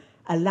behind me,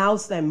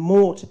 allows them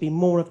more to be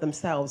more of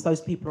themselves. Those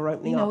people are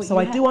opening up. So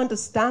I do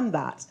understand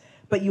that.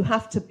 But you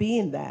have to be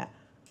in there.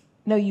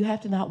 No, you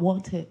have to not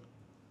want it.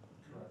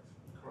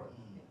 Correct.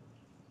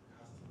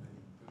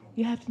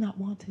 You have to not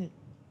want it.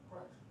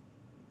 Correct.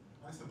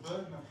 It's the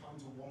burden of having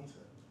to want it.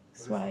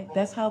 That's right.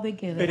 That's how they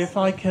get But it. if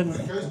I can...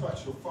 It goes back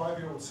to your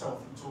 5-year-old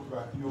self you talk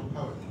about in your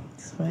poem.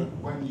 That's right. That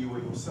when you were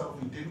yourself,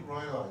 you didn't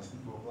realise that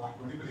you were black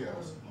or anybody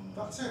else.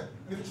 That's it.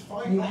 And if it's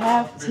fine, You not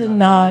have be to that,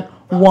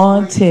 not that's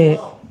want great as it.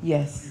 well.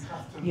 Yes.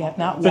 You have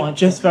not But want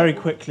just it. very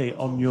quickly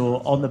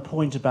on the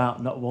point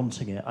about not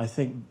wanting it, I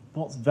think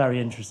what's very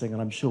interesting,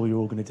 and I'm sure you're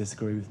all going to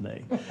disagree with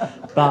me,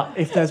 but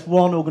if there's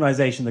one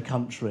organisation in the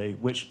country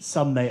which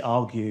some may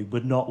argue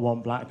would not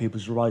want black people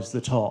to rise to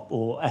the top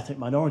or ethnic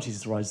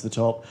minorities to rise to the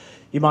top,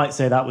 you might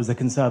say that was the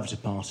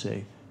Conservative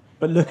Party.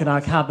 But look at our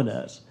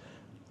cabinet,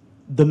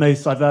 the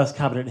most diverse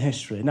cabinet in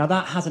history. Now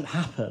that hasn't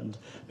happened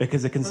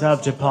because the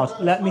Conservative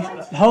Party. Let me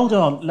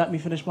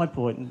finish my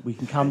point, and we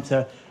can come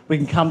to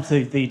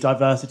the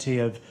diversity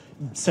of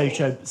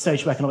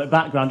socio-economic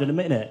background in a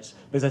minute,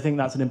 because I think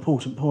that's an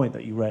important point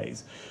that you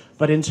raise.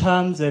 But in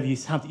terms of you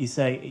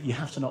say you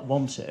have to not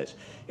want it,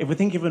 if we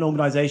think of an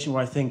organisation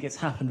where I think it's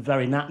happened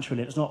very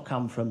naturally, it's not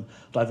come from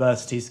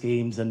diversity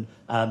schemes and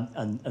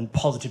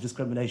positive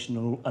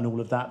discrimination and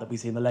all of that we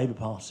see in the Labour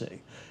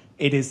Party,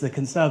 it is the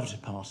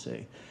Conservative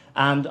Party.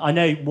 And I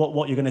know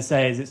what you're going to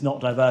say is it's not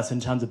diverse in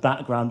terms of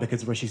background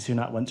because Rishi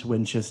Sunak went to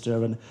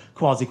Winchester and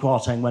Kwasi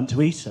Kwarteng went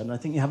to Eton. I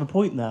think you have a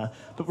point there.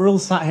 But we're all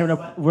sat here in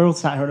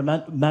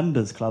a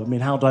members club. I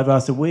mean, how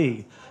diverse are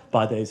we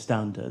by those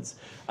standards?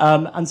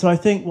 And so I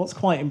think what's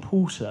quite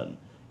important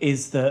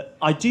is that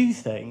I do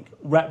think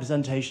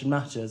representation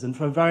matters. And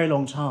for a very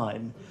long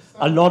time,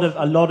 a lot of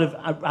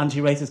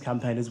anti-racist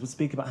campaigners would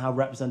speak about how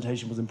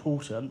representation was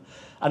important.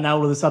 And now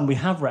all of a sudden we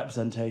have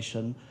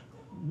representation.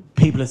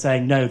 People are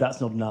saying, no, that's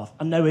not enough.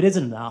 And no, it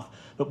isn't enough.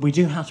 But we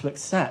do have to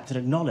accept and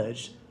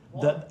acknowledge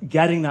that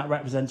getting that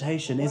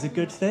representation is a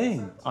good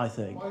thing, I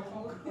think. Why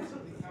can't we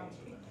constantly counter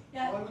it?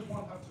 Why would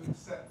one have to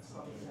accept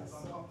something that's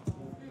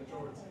uncomfortable for the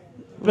majority?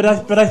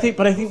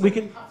 But I think we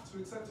can. You have to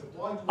accept it.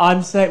 Why do we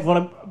I'm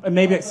saying,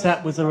 maybe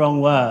accept was the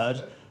wrong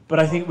word, but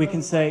I think we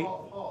can say.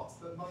 parts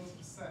that 90%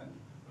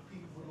 of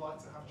people would like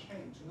to have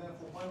change, and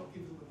therefore why not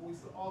give them the voice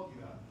to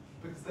argue that?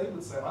 Because they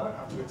would say, I don't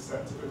have to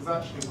accept it, because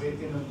actually we're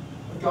in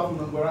a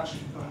government where actually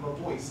people have a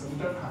voice and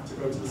we don't have to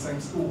go to the same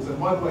schools. And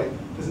by the way,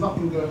 there's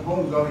nothing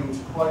wrong going to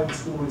private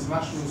school,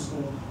 international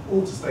school,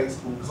 or to state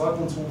school, because I've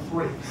gone to all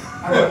three.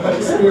 And I've had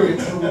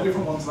experience in all the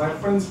different ones, and I have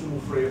friends from all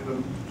three of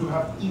them who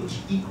have each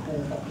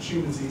equal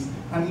opportunities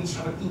and each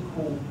have an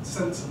equal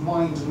sense of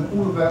mind, and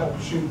all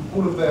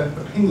of their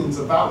opinions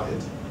are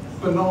valid,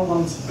 but no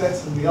one's better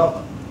than the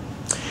other.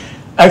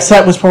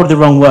 Accept was probably the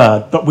wrong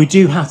word, but we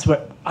do have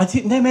to. I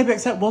think no, maybe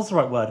accept was the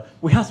right word.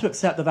 We have to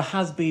accept that there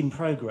has been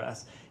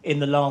progress in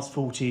the last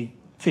 40,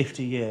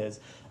 50 years.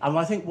 And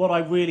I think what I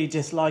really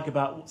dislike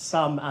about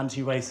some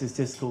anti-racist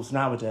discourse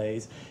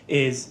nowadays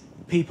is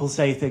people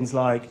say things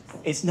like,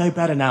 it's no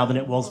better now than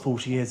it was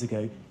 40 years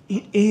ago.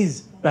 It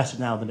is better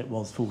now than it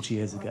was 40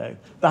 years ago.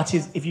 That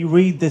is, if you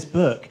read this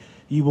book,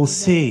 you will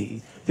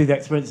see through the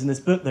experience in this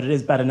book that it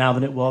is better now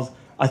than it was,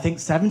 I think,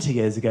 70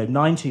 years ago,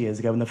 90 years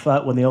ago,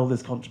 when the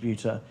oldest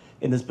contributor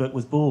in this book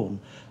was born.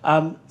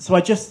 So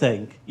I just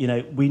think,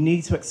 we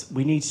need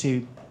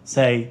to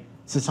say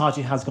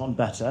society has gotten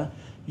better.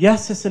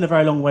 Yes, there's still a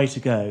very long way to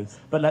go,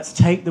 but let's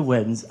take the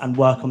wins and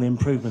work on the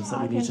improvements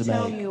that we need to make.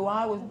 I can tell you,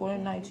 I was born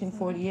in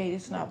 1948.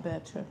 It's not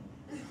better.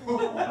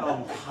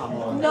 Oh, come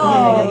on. No,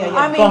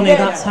 I mean, Bonnie,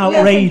 that's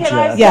outrageous. Can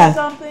I say Yeah.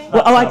 something?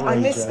 Well, I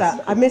missed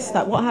that. I missed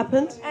that. What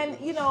happened? And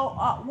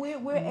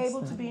we're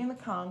able to be in the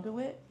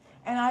Conduit,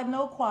 and I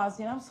know Kwasi,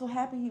 and I'm so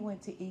happy he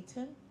went to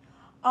Eton.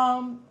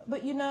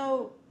 But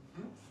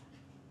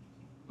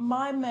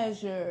my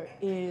measure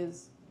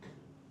is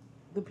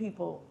the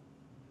people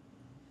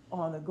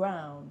on the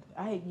ground.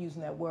 I hate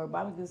using that word, but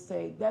I'm going to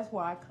say that's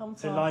where I come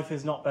from. So life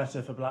is not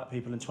better for black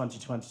people in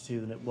 2022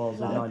 than it was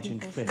in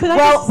 1950. Could I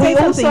Well, just say we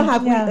also something?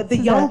 have Yeah, the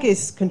Suzette.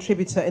 youngest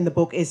contributor in the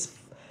book is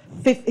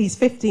he's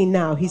 15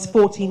 now. He's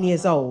 14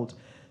 years old.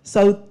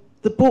 So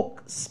the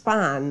book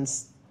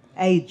spans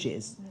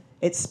ages.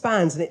 It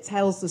spans and it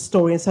tells the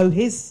story. And so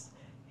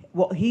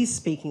what he's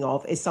speaking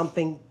of is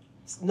something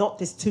not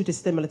too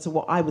dissimilar to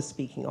what I was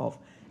speaking of.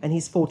 And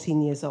he's 14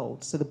 years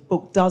old. So the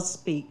book does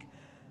speak,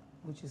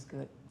 Which is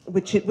good.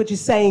 which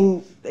is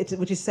saying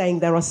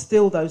there are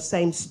still those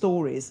same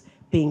stories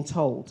being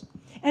told.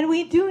 And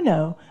we do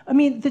know,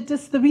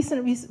 just the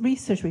recent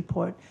research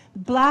report,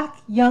 black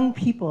young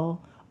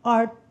people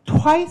are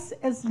twice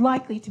as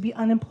likely to be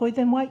unemployed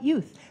than white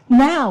youth.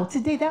 Now,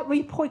 today, that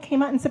report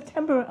came out in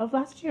September of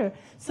last year.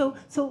 So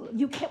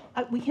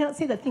we cannot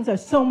say that things are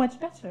so much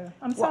better.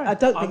 I'm sorry. I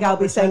don't think I'll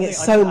be saying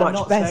it's so much I'm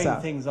not better.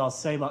 saying things are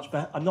so much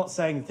better. I'm not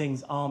saying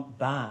things aren't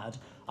bad.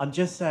 I'm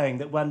just saying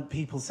that when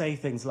people say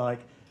things like,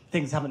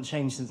 things haven't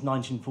changed since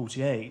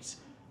 1948,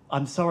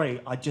 I'm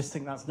sorry, I just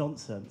think that's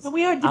nonsense. But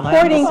we are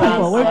deporting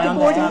people. We're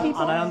deporting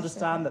people. And I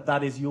understand that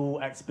that is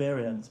your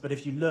experience. But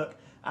if you look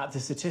at the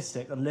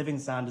statistic and living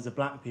standards of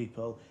black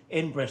people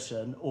in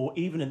Britain, or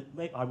even in,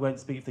 I won't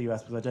speak for the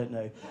US because I don't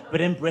know,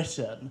 but in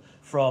Britain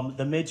from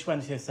the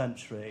mid-20th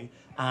century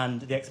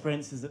and the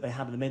experiences that they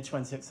had in the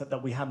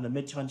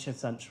mid-20th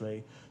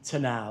century to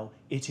now,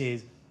 it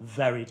is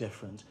very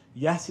different.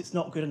 Yes, it's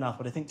not good enough,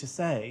 but I think to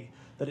say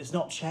that it's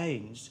not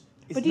changed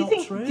is But do you not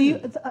think? true. Do you,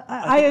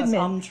 I admit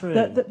that's untrue.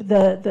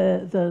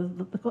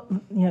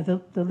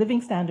 the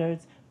living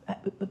standards,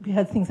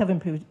 because things have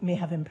improved, may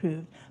have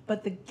improved.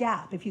 But the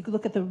gap, if you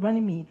look at the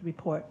Runnymede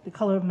report, The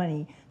Color of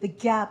Money, the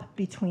gap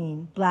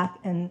between black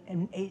and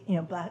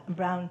black and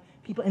brown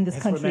people in this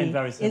It's country remained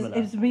very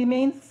similar.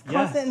 remains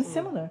constant Yes. and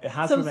similar. It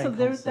has so remained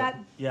there's constant.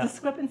 that Yeah.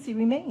 discrepancy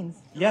remains.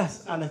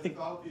 Yes, and I think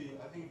I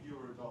think if you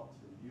were a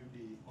doctor, you'd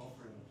be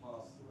offering a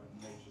plaster when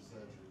major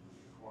surgery was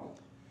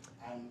required.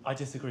 And I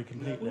disagree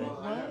completely. Well,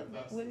 I know,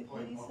 that's What- the what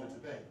point he of the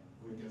said? debate.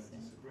 We're going to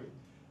disagree.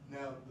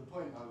 Now, the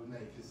point I would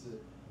make is that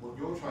what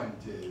you're trying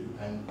to do,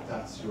 and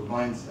that's your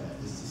mindset,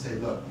 is to say,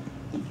 look,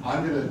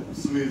 I'm going to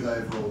smooth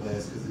over all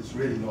this because it's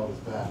really not as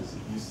bad as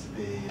it used to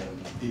be,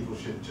 and people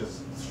should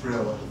just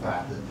thrill at the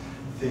fact that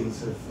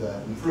things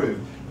have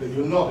improved. But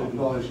you're not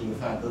acknowledging the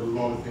fact that a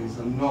lot of things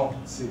are not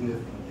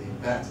significantly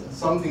better.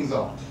 Some things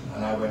are,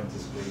 and I won't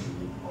disagree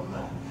with you on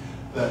that.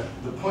 But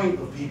the point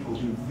of people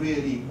who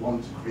really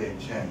want to create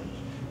change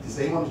is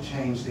they want to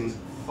change things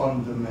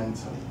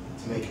fundamentally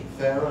to make it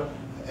fairer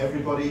for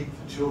everybody,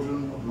 for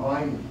children of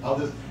mine and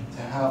others,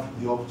 to have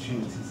the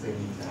opportunities they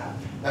need to have.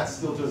 That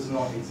still does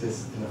not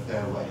exist in a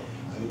fair way.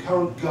 And the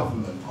current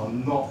government are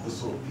not the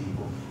sort of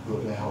people who are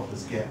going to help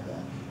us get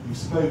there. You've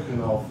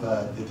spoken of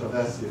the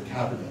diversity of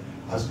cabinet.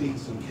 I was speaking to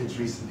some kids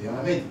recently, and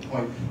I made the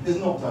point, there's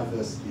not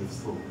diversity of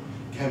thought.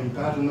 Kemi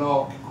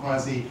Badenoch,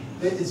 Kwasi,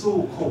 it's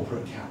all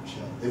corporate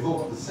capture. They've all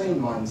got the same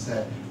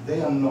mindset.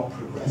 They are not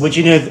progressive.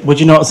 Would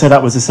you not say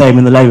that was the same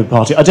in the Labour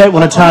Party? I don't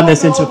want to turn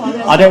this into.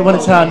 I don't want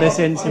to turn this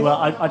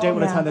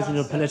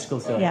into a political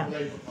thing. Yeah.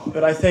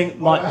 But I think I'm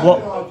going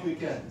to argue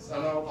against,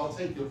 and I'll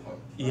take your point.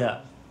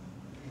 Yeah.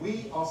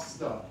 We are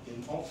stuck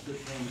in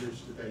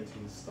Oxford-Cambridge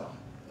debating style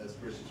as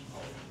British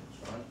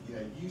politics,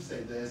 right? You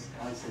say this,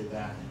 I say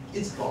that.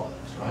 It's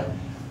bollocks, right?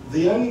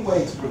 The only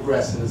way to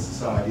progress in a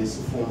society is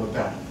to form a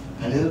band.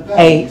 And in a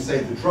band, you say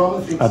the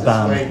drummer thinks this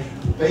way,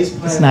 the bass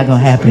player It's not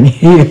gonna thinks happen this way.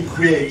 here. You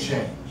create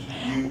change.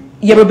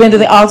 You ever been to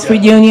the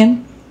Oxford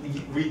Union?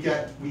 We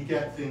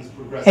get things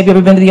progressing. Have you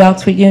ever been to the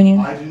Oxford Union?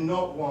 I do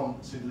not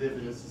want to live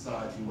in a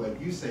society where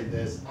you say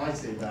this, I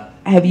say that.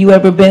 Have you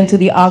ever been to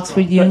the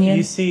Oxford Union?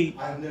 You see,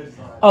 I have no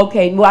desire.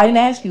 Okay, well, I didn't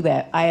ask you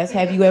that. I asked,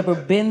 have you ever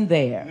been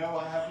there? No,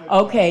 I have no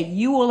Okay,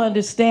 you will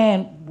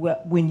understand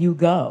when you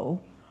go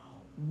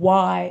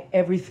why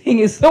everything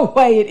is the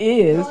way it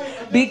is.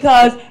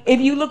 Because if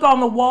you look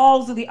on the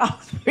walls of the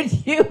Oxford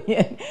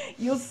Union,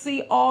 you'll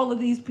see all of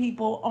these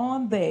people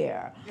on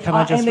there. Can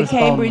I just and the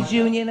respond? Cambridge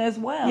Union as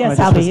well. Yes,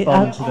 Can I just Albie.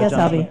 respond to the Yes,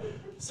 gentleman?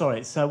 Albie.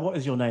 Sorry, so what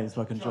is your name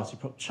so I can address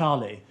you?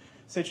 Charlie.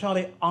 So,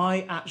 Charlie,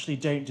 I actually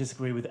don't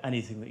disagree with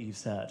anything that you've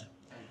said.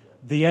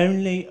 The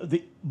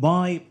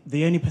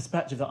only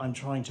perspective that I'm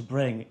trying to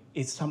bring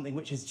is something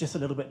which is just a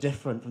little bit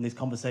different from these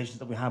conversations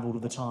that we have all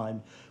of the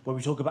time, where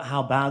we talk about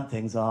how bad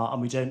things are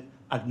and we don't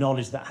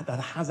acknowledge that there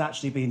has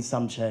actually been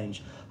some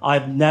change.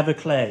 I've never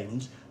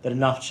claimed that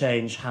enough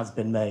change has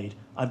been made.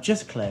 I've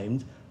just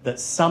claimed that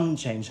some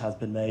change has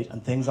been made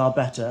and things are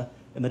better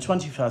in the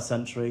 21st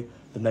century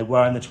than they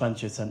were in the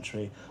 20th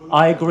century.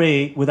 I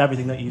agree with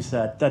everything that you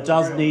said. There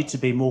does need to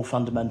be more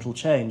fundamental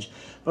change.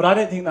 But I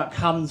don't think that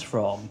comes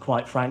from,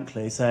 quite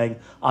frankly, saying,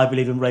 I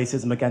believe in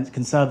racism against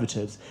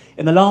Conservatives.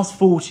 In the last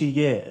 40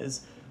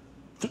 years,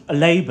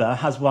 Labour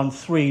has won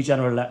 3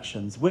 general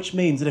elections, which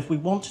means that if we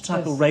want to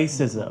tackle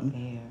racism,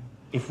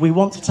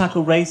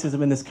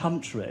 in this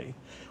country,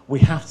 we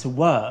have to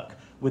work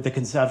with the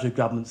Conservative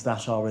governments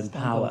that are in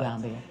power.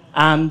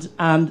 And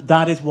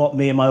that is what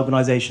me and my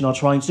organisation are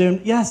trying to do.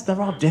 And yes,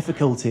 there are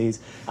difficulties.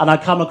 And I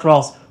come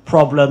across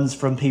problems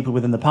from people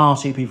within the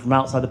party, people from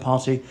outside the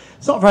party.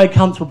 It's not a very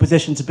comfortable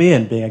position to be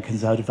in, being a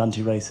Conservative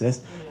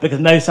anti-racist, because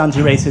most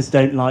anti-racists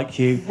don't like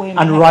you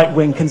and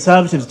right-wing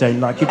Conservatives don't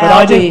like you. But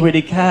I don't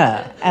really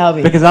care,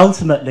 because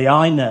ultimately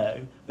I know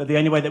that the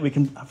only way that we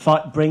can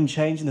bring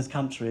change in this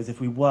country is if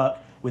we work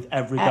with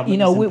every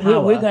government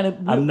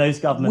and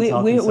most governments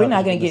are we're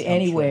not going to get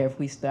anywhere if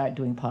we start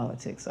doing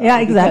politics. Yeah,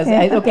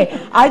 exactly. Okay,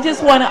 I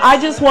just want to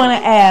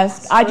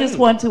ask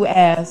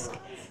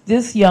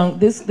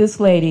this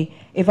lady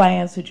if I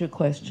answered your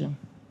question.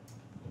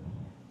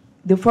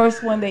 The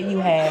first one that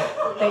you asked.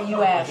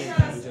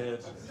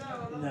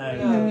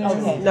 No.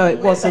 Okay. No, it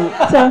wasn't.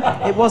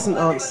 It wasn't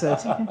answered. I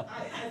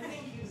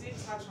think you did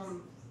touch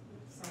on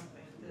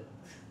something, that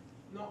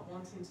not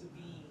wanting to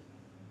be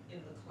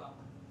in the club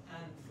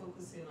and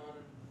focusing on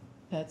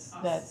us.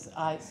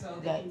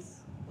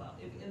 Well,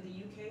 in the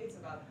UK, it's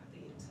about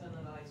the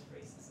internalized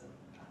racism,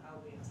 how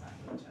we attack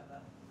each other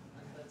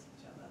and hurt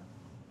each other.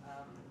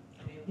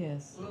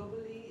 Yes.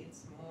 Globally,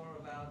 it's more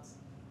about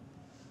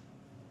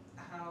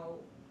how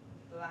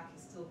black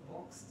is still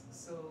boxed.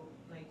 So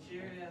the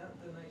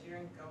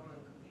Nigerian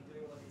government could be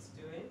doing what it's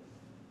doing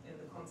in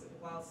the concept,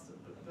 whilst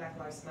Black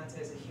Lives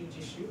Matter is a huge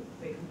issue,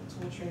 they can be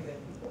torturing their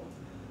people.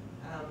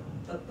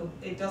 But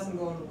it doesn't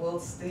go on the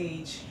world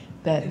stage.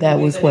 That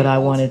was what I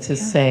wanted to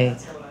say.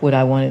 What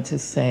I wanted to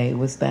say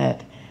was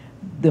that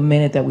the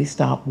minute that we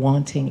stop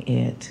wanting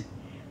it,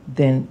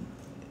 then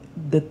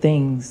the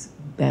things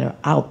that are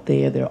out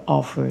there, they're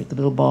offered, the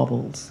little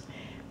bubbles,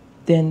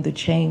 then the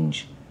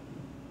change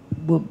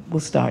will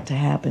start to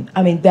happen.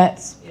 I mean,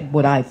 that's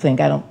what I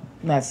think. I'm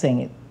not saying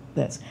it,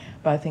 but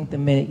I think the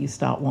minute you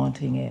stop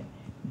wanting it,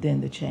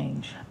 then the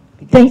change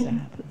begins to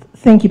happen.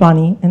 Thank you,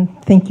 Bonnie, and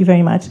thank you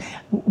very much.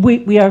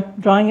 We are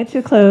drawing it to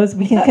a close.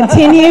 We can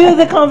continue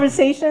the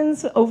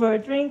conversations over a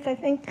drink, I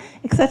think,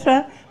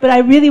 etc. But I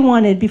really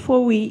wanted,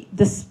 before we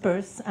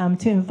disperse,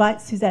 to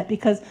invite Suzette,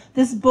 because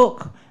this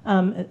book,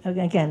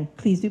 again,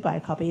 please do buy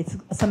a copy. It's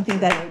something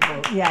that,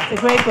 it's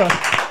a great book.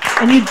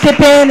 And you dip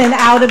in and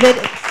out of it.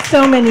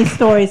 So many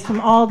stories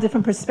from all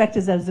different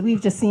perspectives, as we've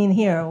just seen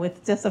here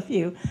with just a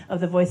few of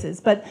the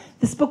voices. But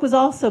this book was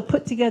also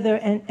put together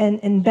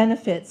and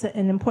benefits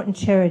an important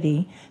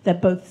charity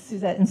that both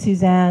Suzette and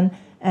Suzanne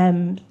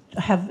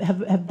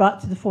have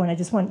brought to the fore. And I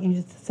just want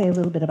you to say a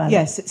little bit about it.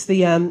 Yes, it's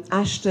the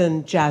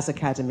Ashton Jazz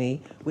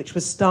Academy, which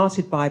was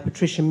started by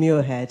Patricia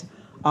Muirhead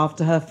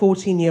after her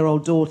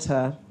 14-year-old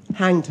daughter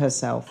hanged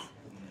herself.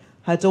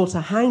 Her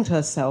daughter hanged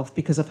herself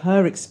because of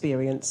her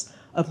experience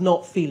of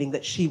not feeling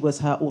that she was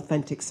her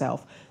authentic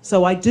self.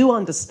 So I do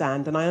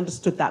understand, and I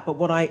understood that, but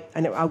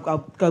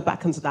I'll go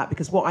back into that,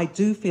 because what I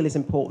do feel is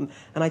important,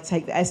 and I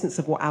take the essence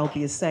of what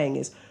Albie is saying,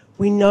 is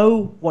we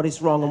know what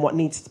is wrong and what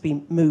needs to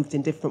be moved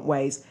in different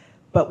ways,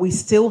 but we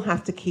still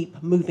have to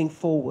keep moving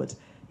forward.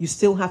 You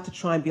still have to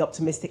try and be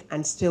optimistic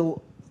and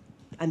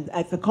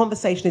if the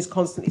conversation is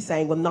constantly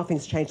saying, well,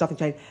 nothing's changed,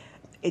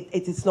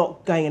 it's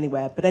not going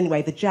anywhere. But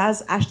anyway,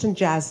 the Ashton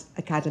Jazz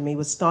Academy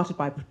was started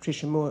by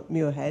Patricia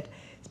Muirhead.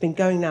 It's been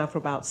going now for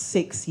about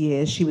 6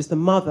 years. She was the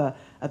mother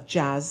of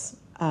Jazz.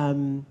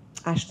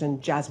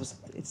 Ashton Jazz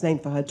it's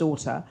named for her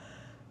daughter.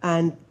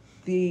 And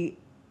we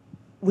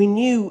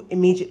knew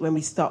immediately when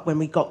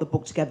we got the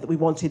book together that we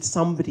wanted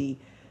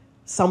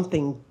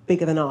something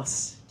bigger than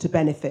us to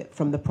benefit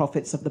from the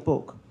profits of the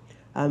book,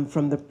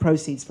 from the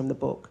proceeds from the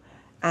book.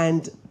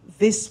 And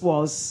this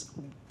was,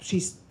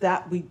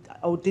 we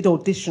did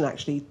audition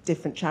actually,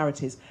 different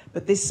charities,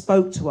 but this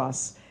spoke to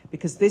us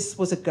because this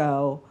was a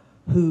girl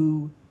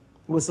who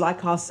was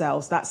like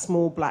ourselves, that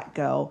small black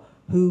girl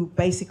who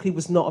basically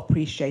was not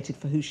appreciated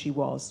for who she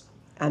was.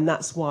 And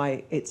that's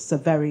why it's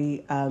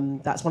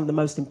that's one of the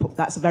most important,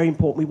 that's very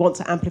important. We want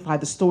to amplify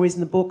the stories in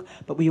the book,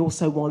 but we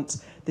also want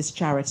this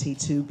charity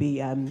to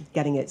be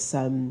getting its,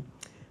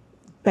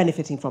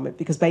 benefiting from it,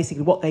 because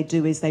basically what they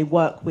do is they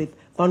work with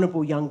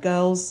vulnerable young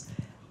girls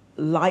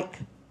like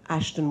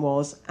Ashton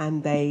was,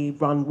 and they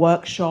run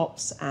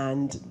workshops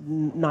and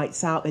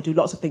nights out. They do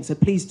lots of things. So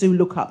please do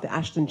look up the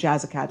Ashton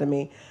Jazz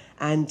Academy,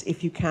 and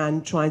if you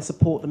can, try and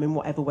support them in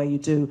whatever way you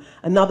do.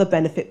 Another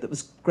benefit that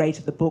was great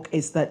of the book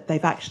is that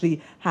they've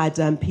actually had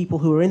people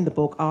who are in the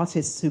book,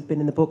 artists who've been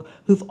in the book,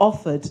 who've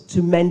offered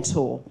to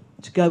mentor,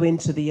 to go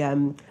into the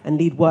and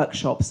lead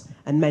workshops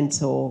and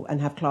mentor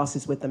and have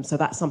classes with them. So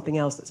that's something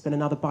else that's been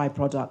another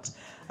byproduct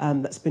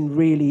that's been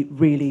really,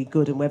 really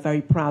good, and we're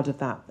very proud of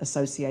that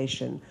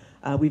association.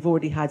 We've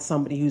already had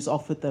somebody who's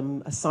offered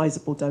them a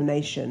sizable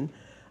donation,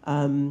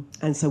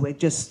 and so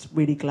we're just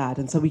really glad.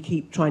 And so we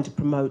keep trying to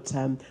promote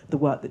the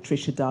work that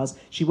Tricia does.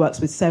 She works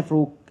with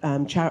several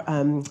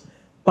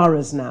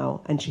boroughs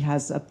now, and she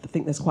has, I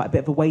think there's quite a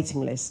bit of a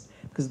waiting list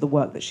because of the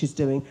work that she's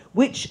doing,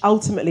 which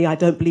ultimately I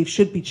don't believe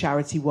should be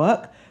charity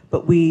work,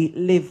 but we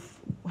live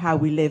how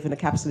we live in a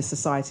capitalist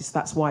society, so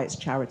that's why it's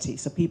charity.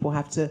 So people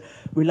have to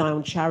rely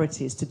on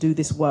charities to do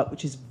this work,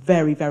 which is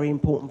very, very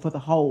important for the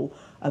whole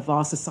of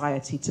our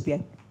society, to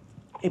be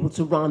able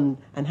to run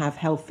and have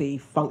healthy,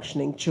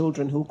 functioning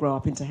children who grow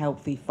up into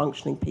healthy,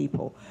 functioning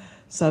people.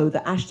 So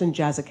the Ashton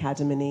Jazz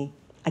Academy,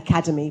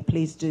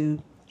 please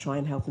do try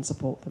and help and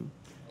support them.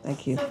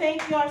 Thank you. So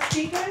thank you, our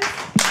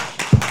speakers.